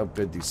to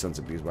outbid these sons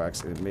of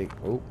beeswax and make...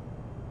 Oh.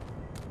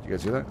 Did you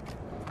guys hear that?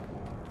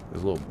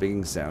 There's a little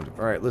binging sound.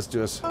 Alright, let's do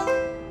this.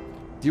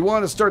 Do you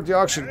want to start the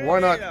auction? Why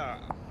not?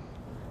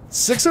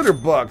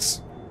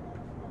 $600.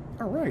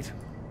 Alright.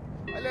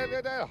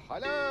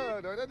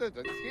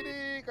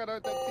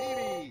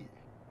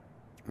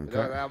 Okay.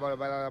 25.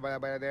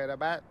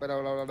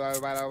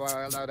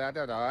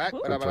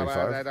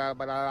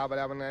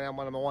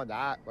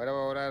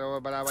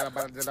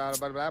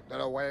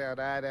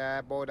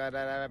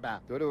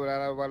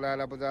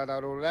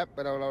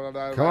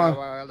 Come on.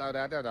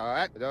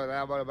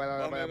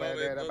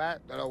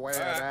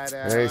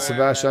 Hey,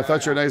 Sebastian, I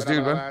thought you were a nice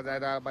dude, man.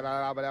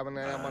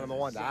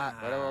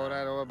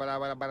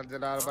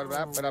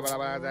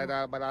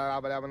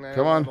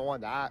 Come on. It's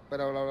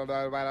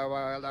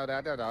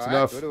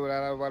enough.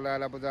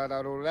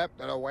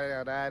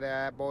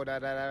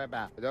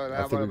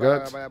 I think we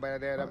got it.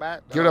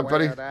 Give it up,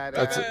 buddy.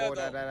 That's it.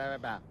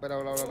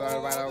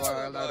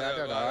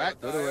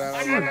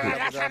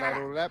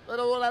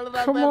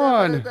 Come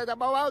on.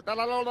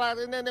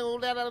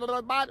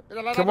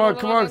 Come on,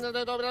 come on.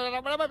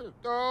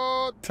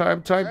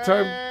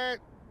 Time.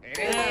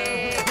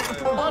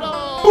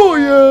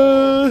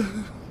 Booyah!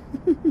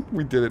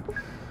 We did it.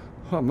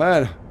 Oh,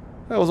 man.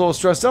 I was all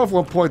stressed out at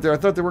one point there. I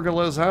thought they weren't going to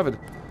let us have it.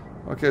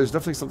 Okay, there's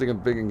definitely something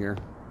big in here.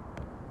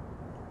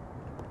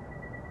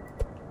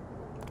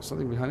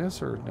 Something behind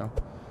us, or no?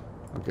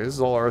 Okay, this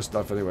is all our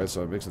stuff anyway,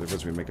 so it makes a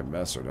difference if we make a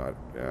mess or not.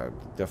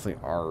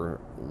 Definitely our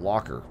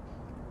locker,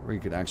 where you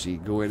can actually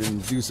go in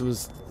and do some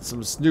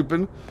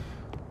snooping.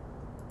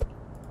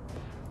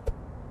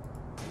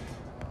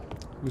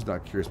 Who's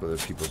not curious about other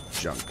people's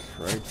junk,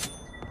 right?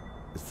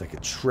 It's like a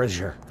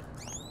treasure.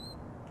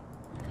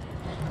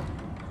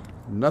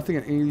 Nothing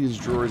in any of these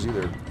drawers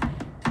either.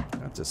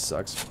 That just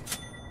sucks.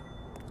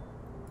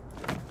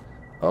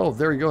 Oh,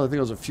 there you go. I think it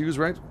was a fuse,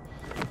 right?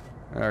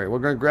 Alright, we're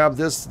going to grab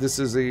this. This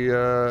is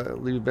a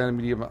Levi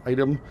medium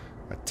item.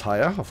 A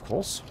tire, of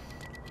course.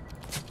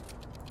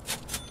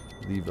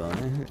 Levi.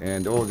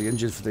 And, oh, the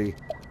engine for the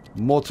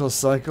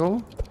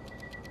motorcycle.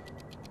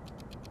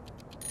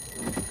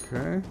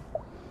 Okay.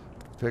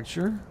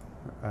 Picture.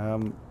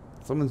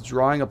 Someone's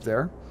drawing up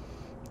there.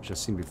 Which I've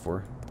seen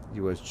before.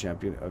 U.S.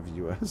 champion of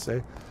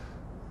USA.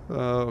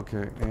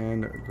 Okay,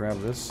 and grab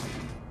this.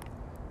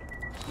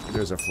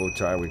 There's our flow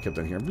tire we kept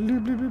on here.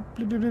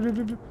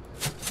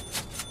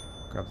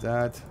 Grab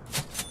that.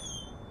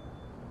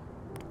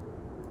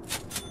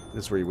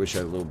 This is where you wish you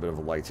had a little bit of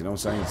a light, you know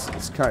what I'm saying?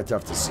 It's kind of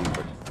tough to see,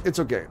 but it's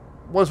okay.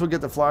 Once we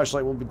get the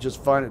flashlight, we'll be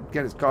just fine.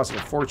 Again, it's costing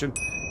a fortune.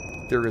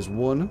 There is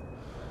one.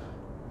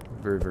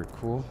 Very, very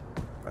cool.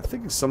 I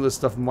think some of this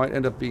stuff might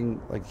end up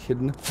being, like,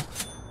 hidden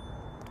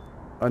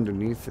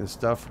underneath and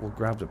stuff. We'll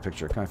grab the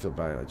picture. I kind of feel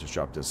bad. I just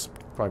dropped this.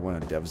 Probably one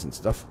of the devs and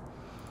stuff.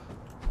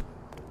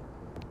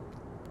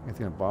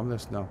 Anything to bomb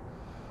this? No.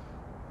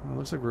 Well,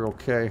 looks like we're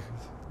okay.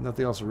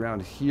 Nothing else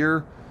around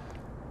here.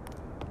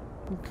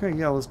 Okay,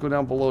 yeah, let's go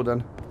down below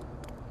then.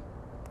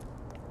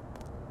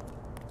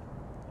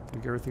 We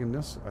get everything in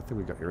this? I think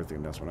we got everything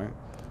in this one, right?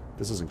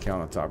 This doesn't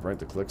count on top, right?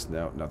 The clicks?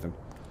 No, nothing.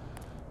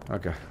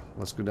 Okay,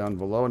 let's go down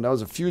below. And that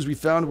was a fuse we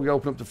found. We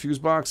open up the fuse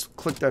box.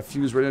 Click that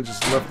fuse right in,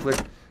 just left click,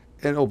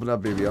 and open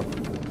that baby up.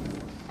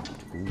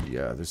 Ooh,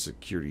 yeah, there's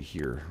security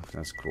here.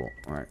 That's cool.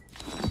 Alright.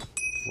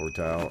 Floor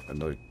tile,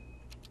 another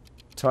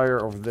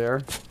tire over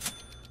there.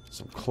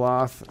 Some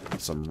cloth,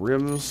 some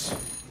rims.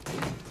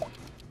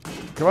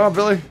 Come on,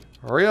 Billy.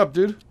 Hurry up,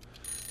 dude.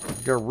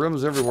 You got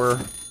rims everywhere.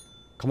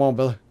 Come on,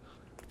 Billy.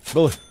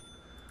 Billy.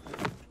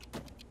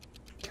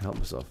 Can't help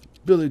myself.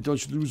 Billy,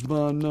 don't you lose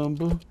my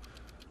number.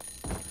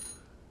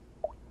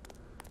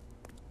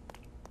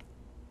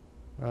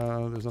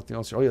 There's nothing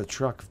else here. Oh, yeah, the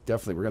truck.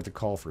 Definitely. We're going to have to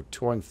call for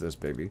towing for this,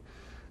 baby.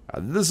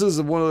 This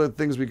is one of the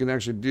things we can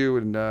actually do,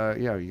 and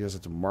yeah, you guys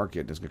have to mark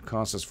it. It's going to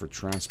cost us for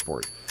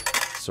transport.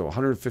 So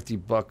 150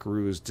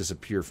 buckaroos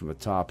disappear from the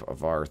top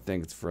of our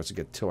thing for us to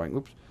get towing.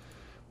 Oops.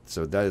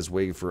 So that is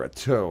waiting for a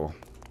tow.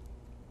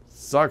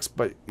 Sucks,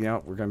 but, you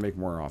know, we're going to make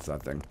more off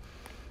that thing.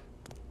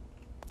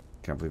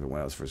 Can't believe it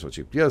went out for so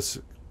cheap. Yes,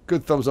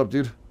 good thumbs up,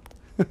 dude.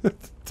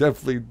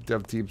 Definitely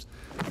dev teams.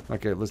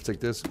 Okay, let's take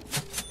this.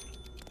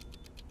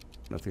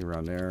 Nothing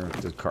around there.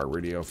 The car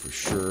radio for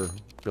sure.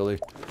 Billy.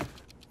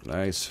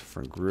 Nice.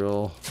 Front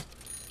grill.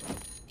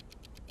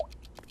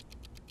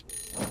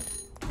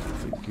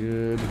 Pretty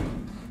good.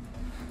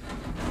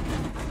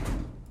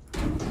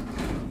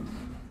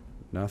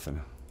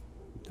 Nothing.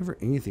 Never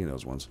anything in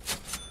those ones.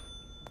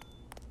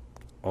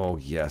 Oh,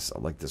 yes. I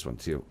like this one,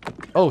 too.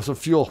 Oh, some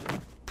fuel.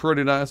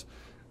 Pretty nice.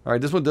 All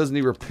right, this one doesn't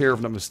need repair, if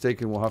I'm not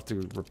mistaken. We'll have to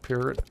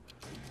repair it.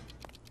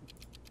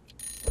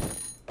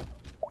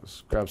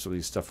 Let's grab some of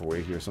these stuff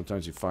away here.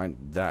 Sometimes you find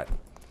that.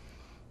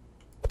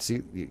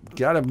 See, you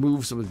gotta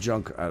move some of the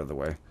junk out of the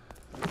way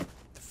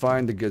to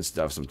find the good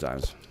stuff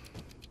sometimes.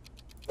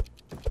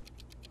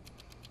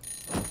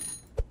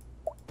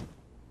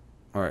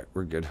 All right,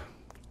 we're good.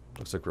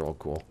 Looks like we're all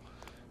cool.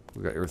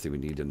 We got everything we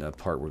need in that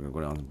part. We're gonna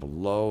go down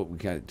below. We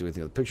can't do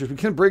anything with the pictures. We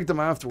can break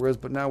them afterwards,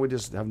 but now we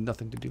just have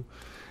nothing to do.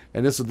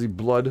 And this is the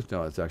blood.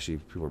 No, it's actually,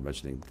 people are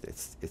mentioning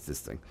it's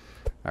this thing.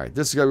 All right,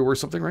 this is gotta be worth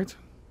something, right?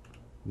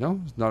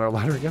 No, it's not our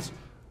ladder, I guess.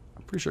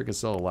 I'm pretty sure I can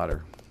sell a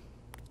ladder.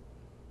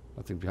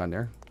 Nothing behind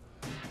there.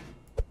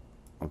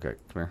 Okay,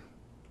 come here.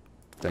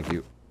 Thank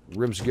you.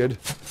 Rim's good.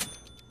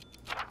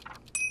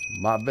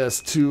 My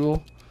best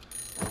tool.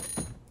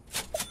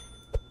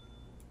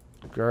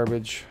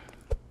 Garbage.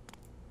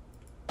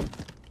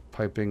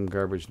 Piping,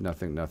 garbage,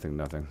 nothing.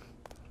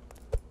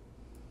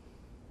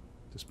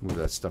 Just move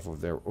that stuff over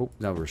there. Oh,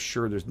 now we're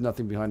sure there's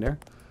nothing behind there.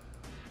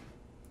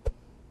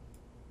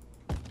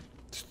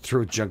 Just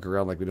throw junk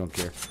around like we don't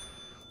care.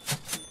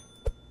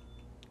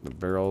 The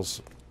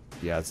barrels.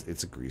 Yeah,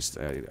 it's a greased.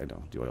 I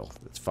know. The oil.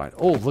 It's fine.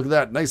 Oh, look at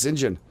that. Nice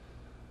engine.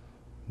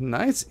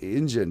 Nice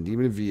engine.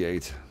 Even a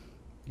V8.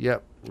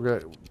 Yep. We're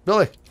gonna...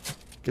 Billy!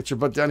 Get your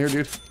butt down here,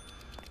 dude.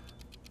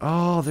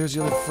 Oh, there's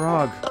the other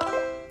frog.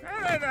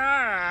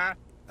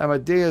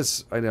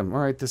 Amadeus item.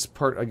 Alright, this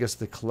part, I guess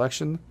the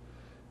collection.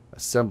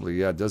 Assembly.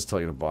 Yeah, it does tell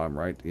you in the bottom,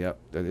 right? Yep,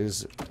 that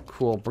is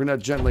cool. Bring that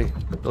gently.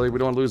 Billy, we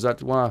don't want to lose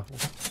that. Want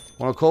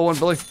a cold one,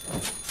 Billy?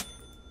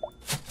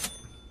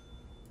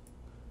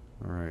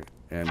 Alright,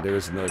 and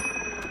there's another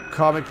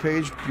comic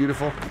page.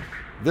 Beautiful.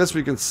 This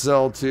we can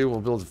sell too.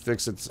 We'll be able to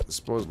fix it,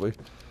 supposedly.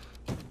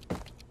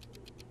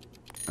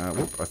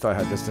 Whoop, I thought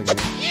I had this thing in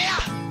here.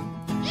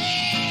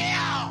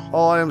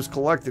 All items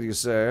collected, you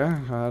say?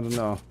 I don't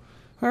know.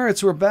 Alright,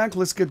 so we're back.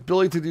 Let's get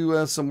Billy to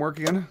do some work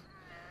again.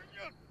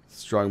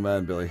 Strong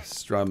man, Billy.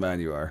 Strong man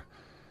you are.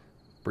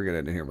 Bring it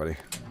in here, buddy.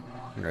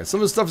 Alright,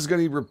 some of the stuff is going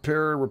to need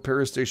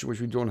repair station,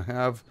 which we don't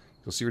have.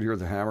 You'll see it here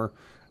with the hammer.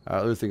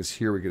 Other things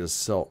here we get to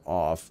sell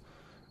off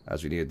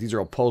as we need it. These are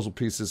all puzzle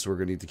pieces, so we're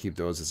going to need to keep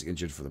those as the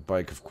engine for the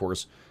bike, of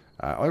course.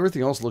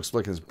 Everything else looks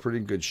like it's pretty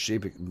good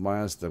shape,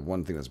 minus the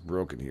one thing that's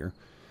broken here.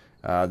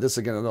 This,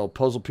 again, a little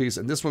puzzle piece.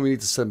 And this one we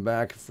need to send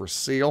back for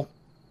sale.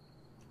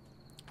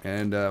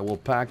 And we'll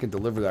pack and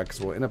deliver that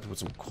because we'll end up with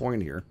some coin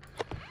here.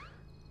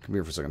 Come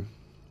here for a second.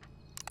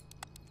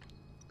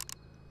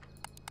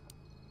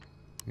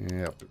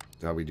 Yep.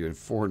 How we doing?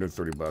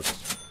 430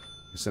 bucks.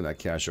 You send that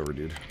cash over,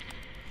 dude.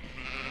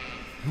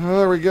 Oh,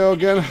 there we go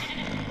again.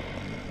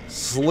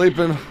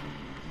 Sleeping.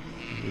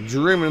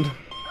 Dreaming.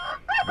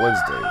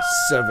 Wednesday,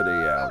 7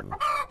 a.m.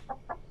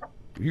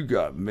 You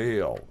got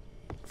mail.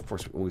 Of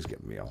course, we always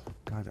get mail.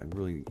 God, I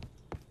really...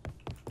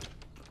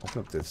 Open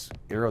up this...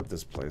 Air out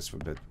this place for a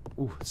bit.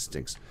 Ooh, it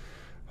stinks.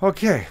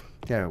 Okay.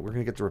 Yeah, we're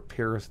going to get to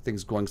repair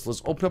things going. So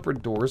let's open up our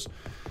doors.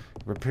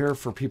 Repair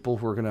for people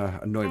who are going to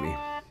annoy me.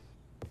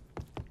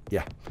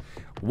 Yeah.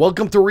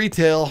 Welcome to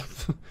retail.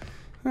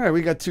 Alright,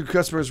 we got 2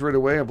 customers right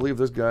away. I believe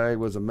this guy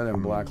was a Men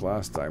in Black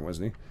last time,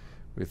 wasn't he?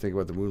 What do you think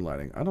about the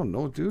moonlighting? I don't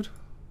know, dude.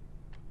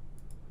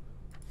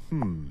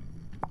 Do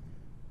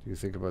you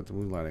think about the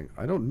moonlighting?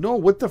 I don't know.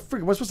 What the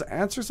frick? Am I supposed to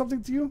answer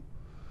something to you?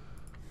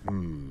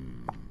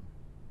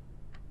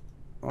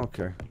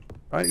 Okay.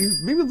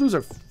 Maybe lose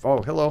our...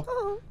 Oh, hello.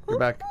 You're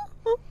back.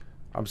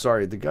 I'm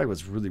sorry. The guy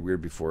was really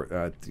weird before.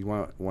 Do you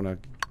want to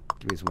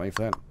give me some money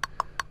for that?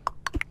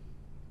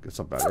 That's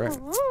not bad, right?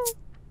 Can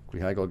we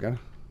haggle again?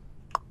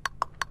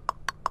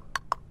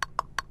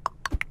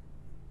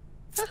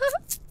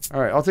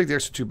 Alright, I'll take the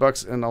extra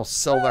 $2 and I'll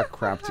sell that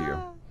crap to you.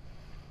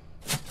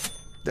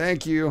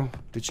 Thank you.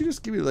 Did she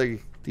just give me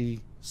like the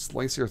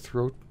slice your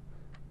throat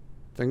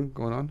thing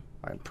going on?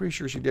 I'm pretty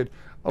sure she did.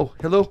 Oh,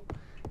 hello.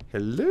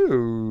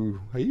 Hello.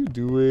 How you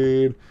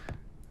doing?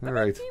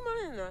 Alright.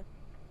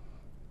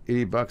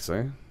 80 bucks,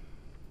 eh?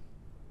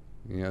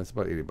 Yeah, it's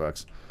about 80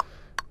 bucks.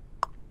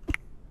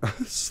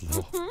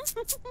 Slow.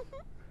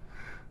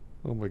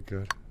 Oh my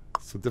god.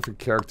 So different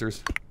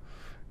characters.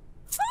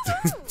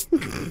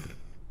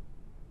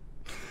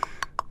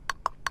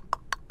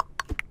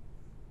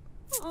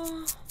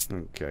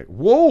 Okay.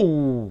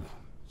 Whoa!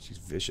 She's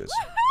vicious.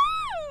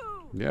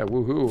 Yeah,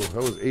 woohoo.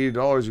 That was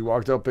 $80. You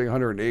walked out paying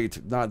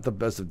 $108. Not the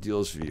best of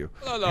deals for you.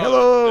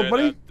 Hello,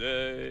 buddy.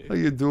 How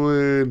you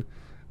doing?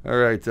 All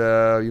right.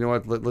 You know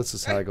what? Let's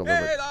just haggle a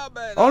little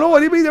bit. Oh, no. I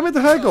didn't mean I meant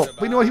to haggle.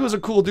 But you know what? He was a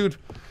cool dude.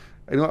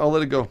 You know what? I'll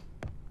let it go.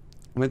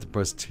 I meant to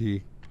press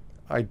T.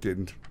 I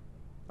didn't.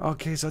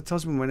 Okay, so that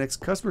tells me when my next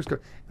customer's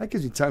coming. That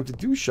gives me time to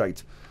do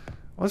shite.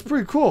 Well, that's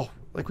pretty cool.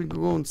 Like, we can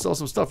go and sell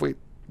some stuff. Wait.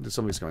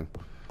 Somebody's coming.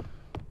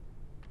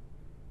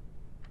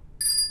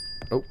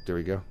 Oh, there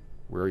we go.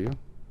 Where are you?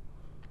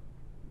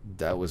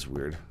 That was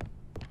weird.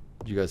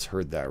 You guys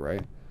heard that,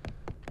 right?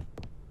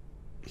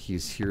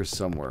 he's here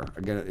somewhere.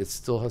 Again, it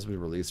still hasn't been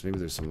released. Maybe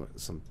there's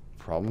some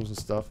problems and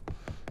stuff.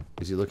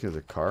 Is he looking at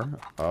the car?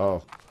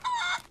 Oh.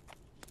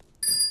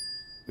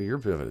 Well, you're a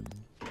bit of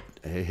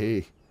a...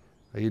 Hey.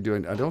 How you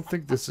doing? I don't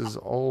think this is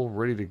all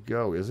ready to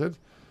go, is it?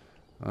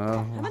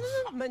 All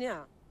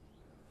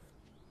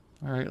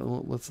right,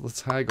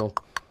 let's haggle.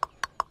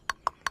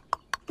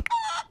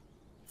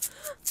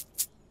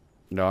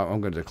 No,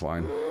 I'm going to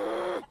decline.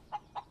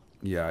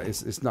 Yeah,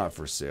 it's not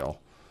for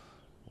sale.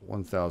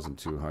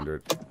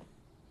 1,200.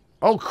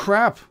 Oh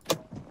crap!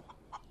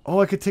 Oh,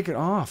 I could take it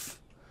off.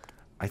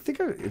 I think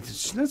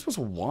shouldn't I supposed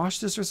to wash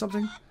this or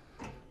something?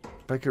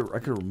 But I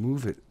could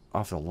remove it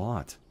off the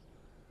lot.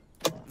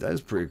 That is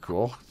pretty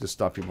cool. Just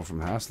stop people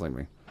from hassling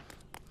me.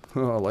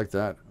 Oh, I like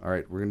that. All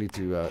right, we're gonna need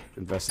to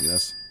invest in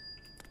this.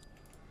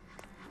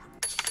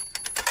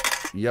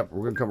 Yep,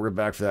 we're gonna come right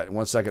back for that in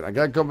 1 second. I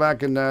gotta go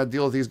back and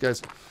deal with these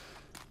guys.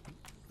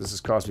 This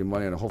has cost me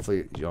money, and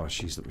hopefully, oh,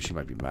 she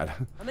might be mad.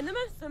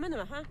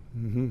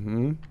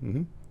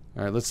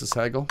 All right, let's just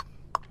haggle.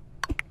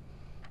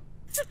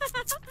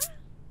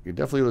 You're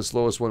definitely the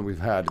slowest one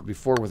we've had.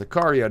 Before with a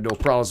car, you had no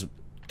problems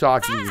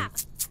talking,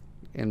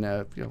 and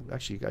you know,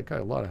 actually, I got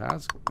a lot of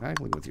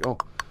haggling with you. Oh,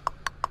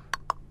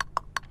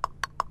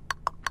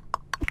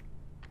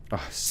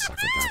 I suck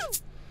at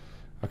that.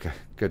 Okay,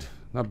 good.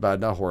 Not bad,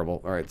 not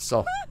horrible. All right,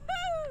 so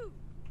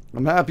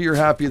I'm happy you're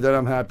happy that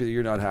I'm happy that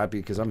you're not happy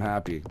because I'm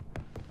happy.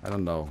 I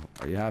don't know.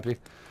 Are you happy?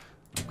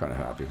 I'm kind of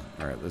happy.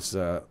 All right,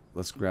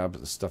 let's grab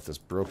the stuff that's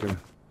broken.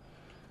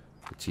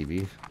 The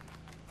TV.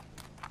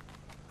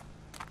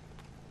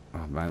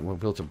 Oh man, we'll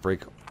be able to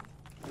break.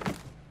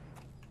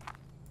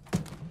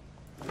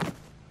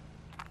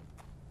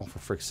 Oh, for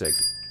frick's sake!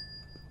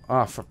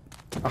 Oh, for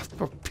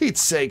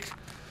Pete's sake!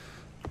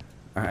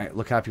 All right,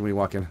 look happy when you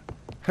walk in.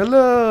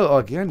 Hello, oh,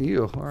 again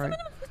you. All right,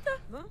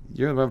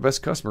 you're my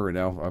best customer right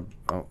now.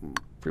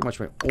 Pretty much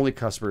my only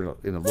customer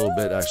in a little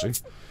bit, actually.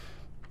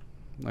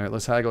 All right,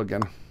 let's haggle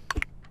again.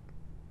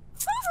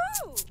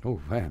 Oh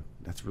man,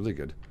 that's really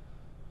good.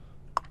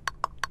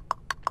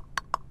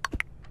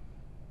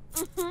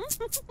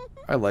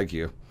 I like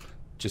you,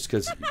 just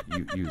because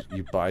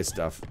you buy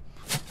stuff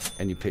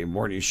and you pay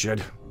more than you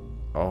should.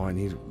 Oh, I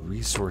need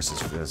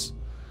resources for this.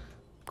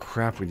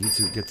 Crap, we need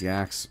to get the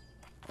axe.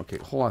 Okay,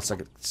 hold on a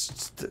second.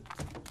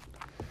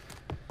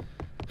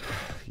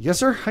 Yes,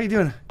 sir. How you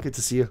doing? Good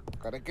to see you.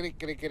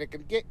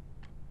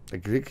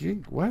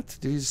 What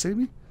did you say to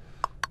me?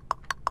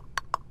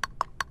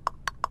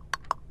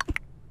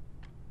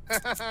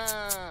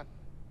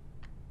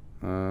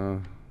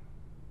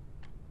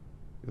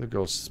 The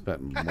girl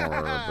spent more,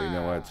 but you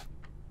know what?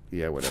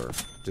 Yeah, whatever.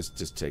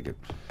 Just take it.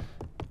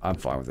 I'm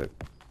fine with it.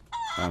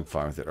 I'm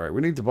fine with it. All right,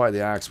 we need to buy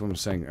the axe. What I'm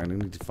saying, I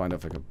need to find out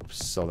if I can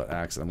sell that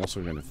axe. And I'm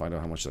also going to find out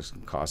how much that's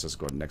going to cost us to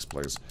go to the next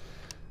place,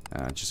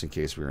 just in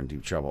case we're in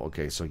deep trouble.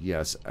 Okay, so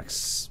yes,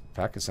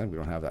 Pakistan. We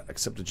don't have that.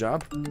 Accept the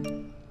job.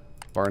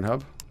 Barn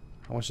Hub.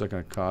 How much is that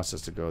going to cost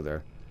us to go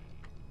there?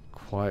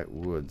 Quiet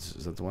Woods.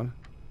 Is that the one?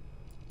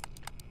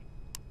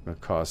 Gonna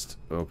cost,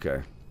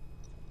 okay.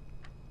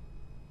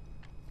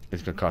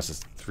 It's gonna cost us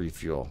 3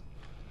 fuel.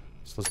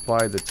 So let's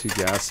buy the 2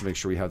 gas to make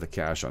sure we have the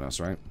cash on us,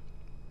 right?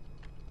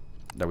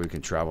 That way we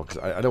can travel,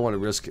 because I don't want to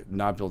risk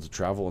not being able to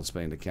travel and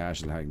spending the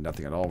cash and having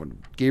nothing at all. When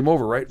game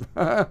over, right?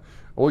 Well,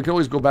 we can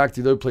always go back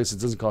to the other place. It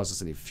doesn't cost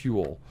us any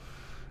fuel.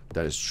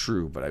 That is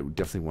true, but I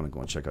definitely want to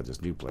go and check out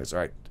this new place. All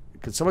right,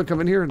 can someone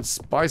come in here and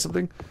buy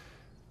something?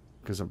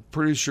 Because I'm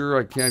pretty sure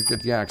I can't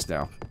get the axe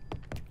now.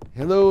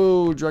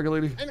 Hello, Dragon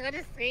Lady.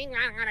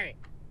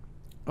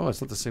 Oh,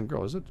 it's not the same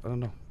girl, is it? I don't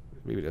know.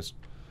 Maybe it is.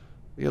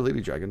 Yeah, Lady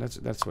Dragon.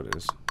 That's what it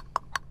is.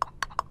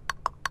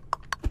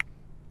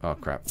 Oh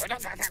crap.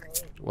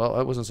 Well,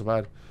 that wasn't so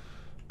bad.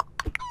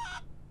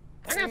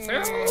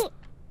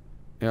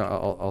 Yeah,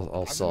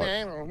 I'll sell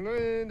it.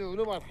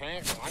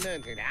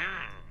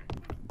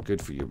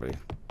 Good for you, buddy.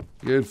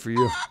 Good for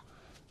you.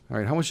 All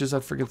right, how much is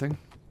that freaking thing?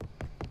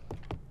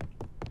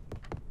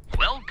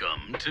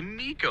 Welcome to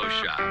Miko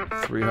Shop.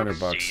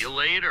 $300. See you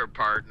later,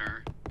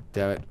 partner.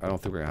 Damn it! I don't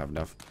think we're gonna have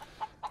enough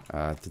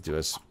to do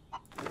this.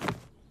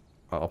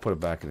 I'll put it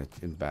back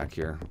in back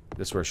here.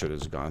 This is where I should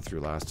have gone through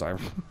last time.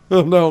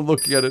 Oh no, I'm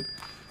looking at it.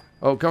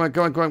 Oh, come on,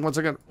 1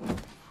 second.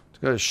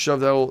 Just gotta shove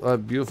that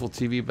old beautiful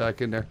TV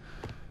back in there.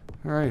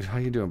 All right, how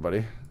you doing,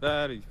 buddy?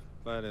 Okay.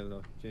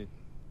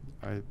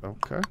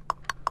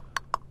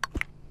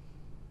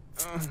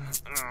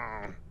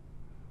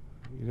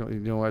 You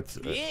know what?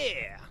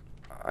 Yeah.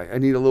 I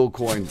need a little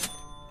coin.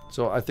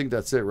 So I think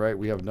that's it, right?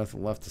 We have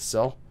nothing left to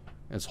sell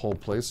in this whole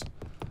place.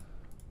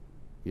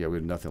 Yeah, we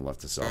have nothing left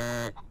to sell.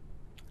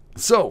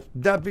 So,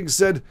 that being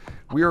said,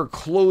 we are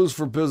closed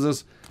for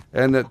business,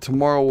 and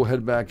tomorrow we'll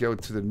head back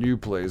out to the new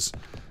place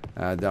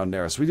down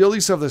there. So we at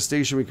least have the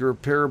station. We can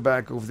repair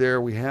back over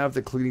there. We have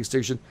the cleaning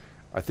station.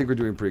 I think we're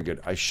doing pretty good.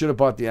 I should have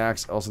bought the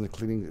axe, also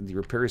the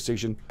repair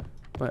station,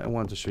 but I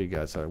wanted to show you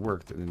guys how it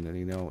worked, and then,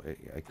 you know,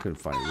 I couldn't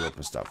find the rope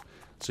and stuff.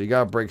 So you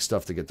gotta break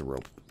stuff to get the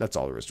rope. That's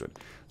all there is to it.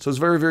 So it's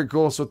very, very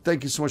cool. So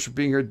thank you so much for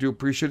being here. I do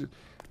appreciate it.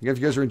 Again, if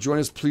you guys are enjoying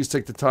this, please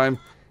take the time,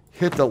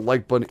 hit that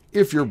like button.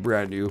 If you're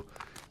brand new,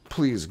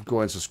 please go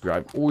ahead and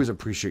subscribe. Always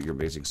appreciate your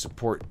amazing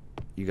support.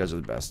 You guys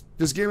are the best.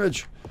 This is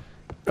GameEdged.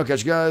 I'll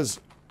catch you guys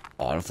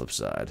on the flip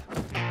side.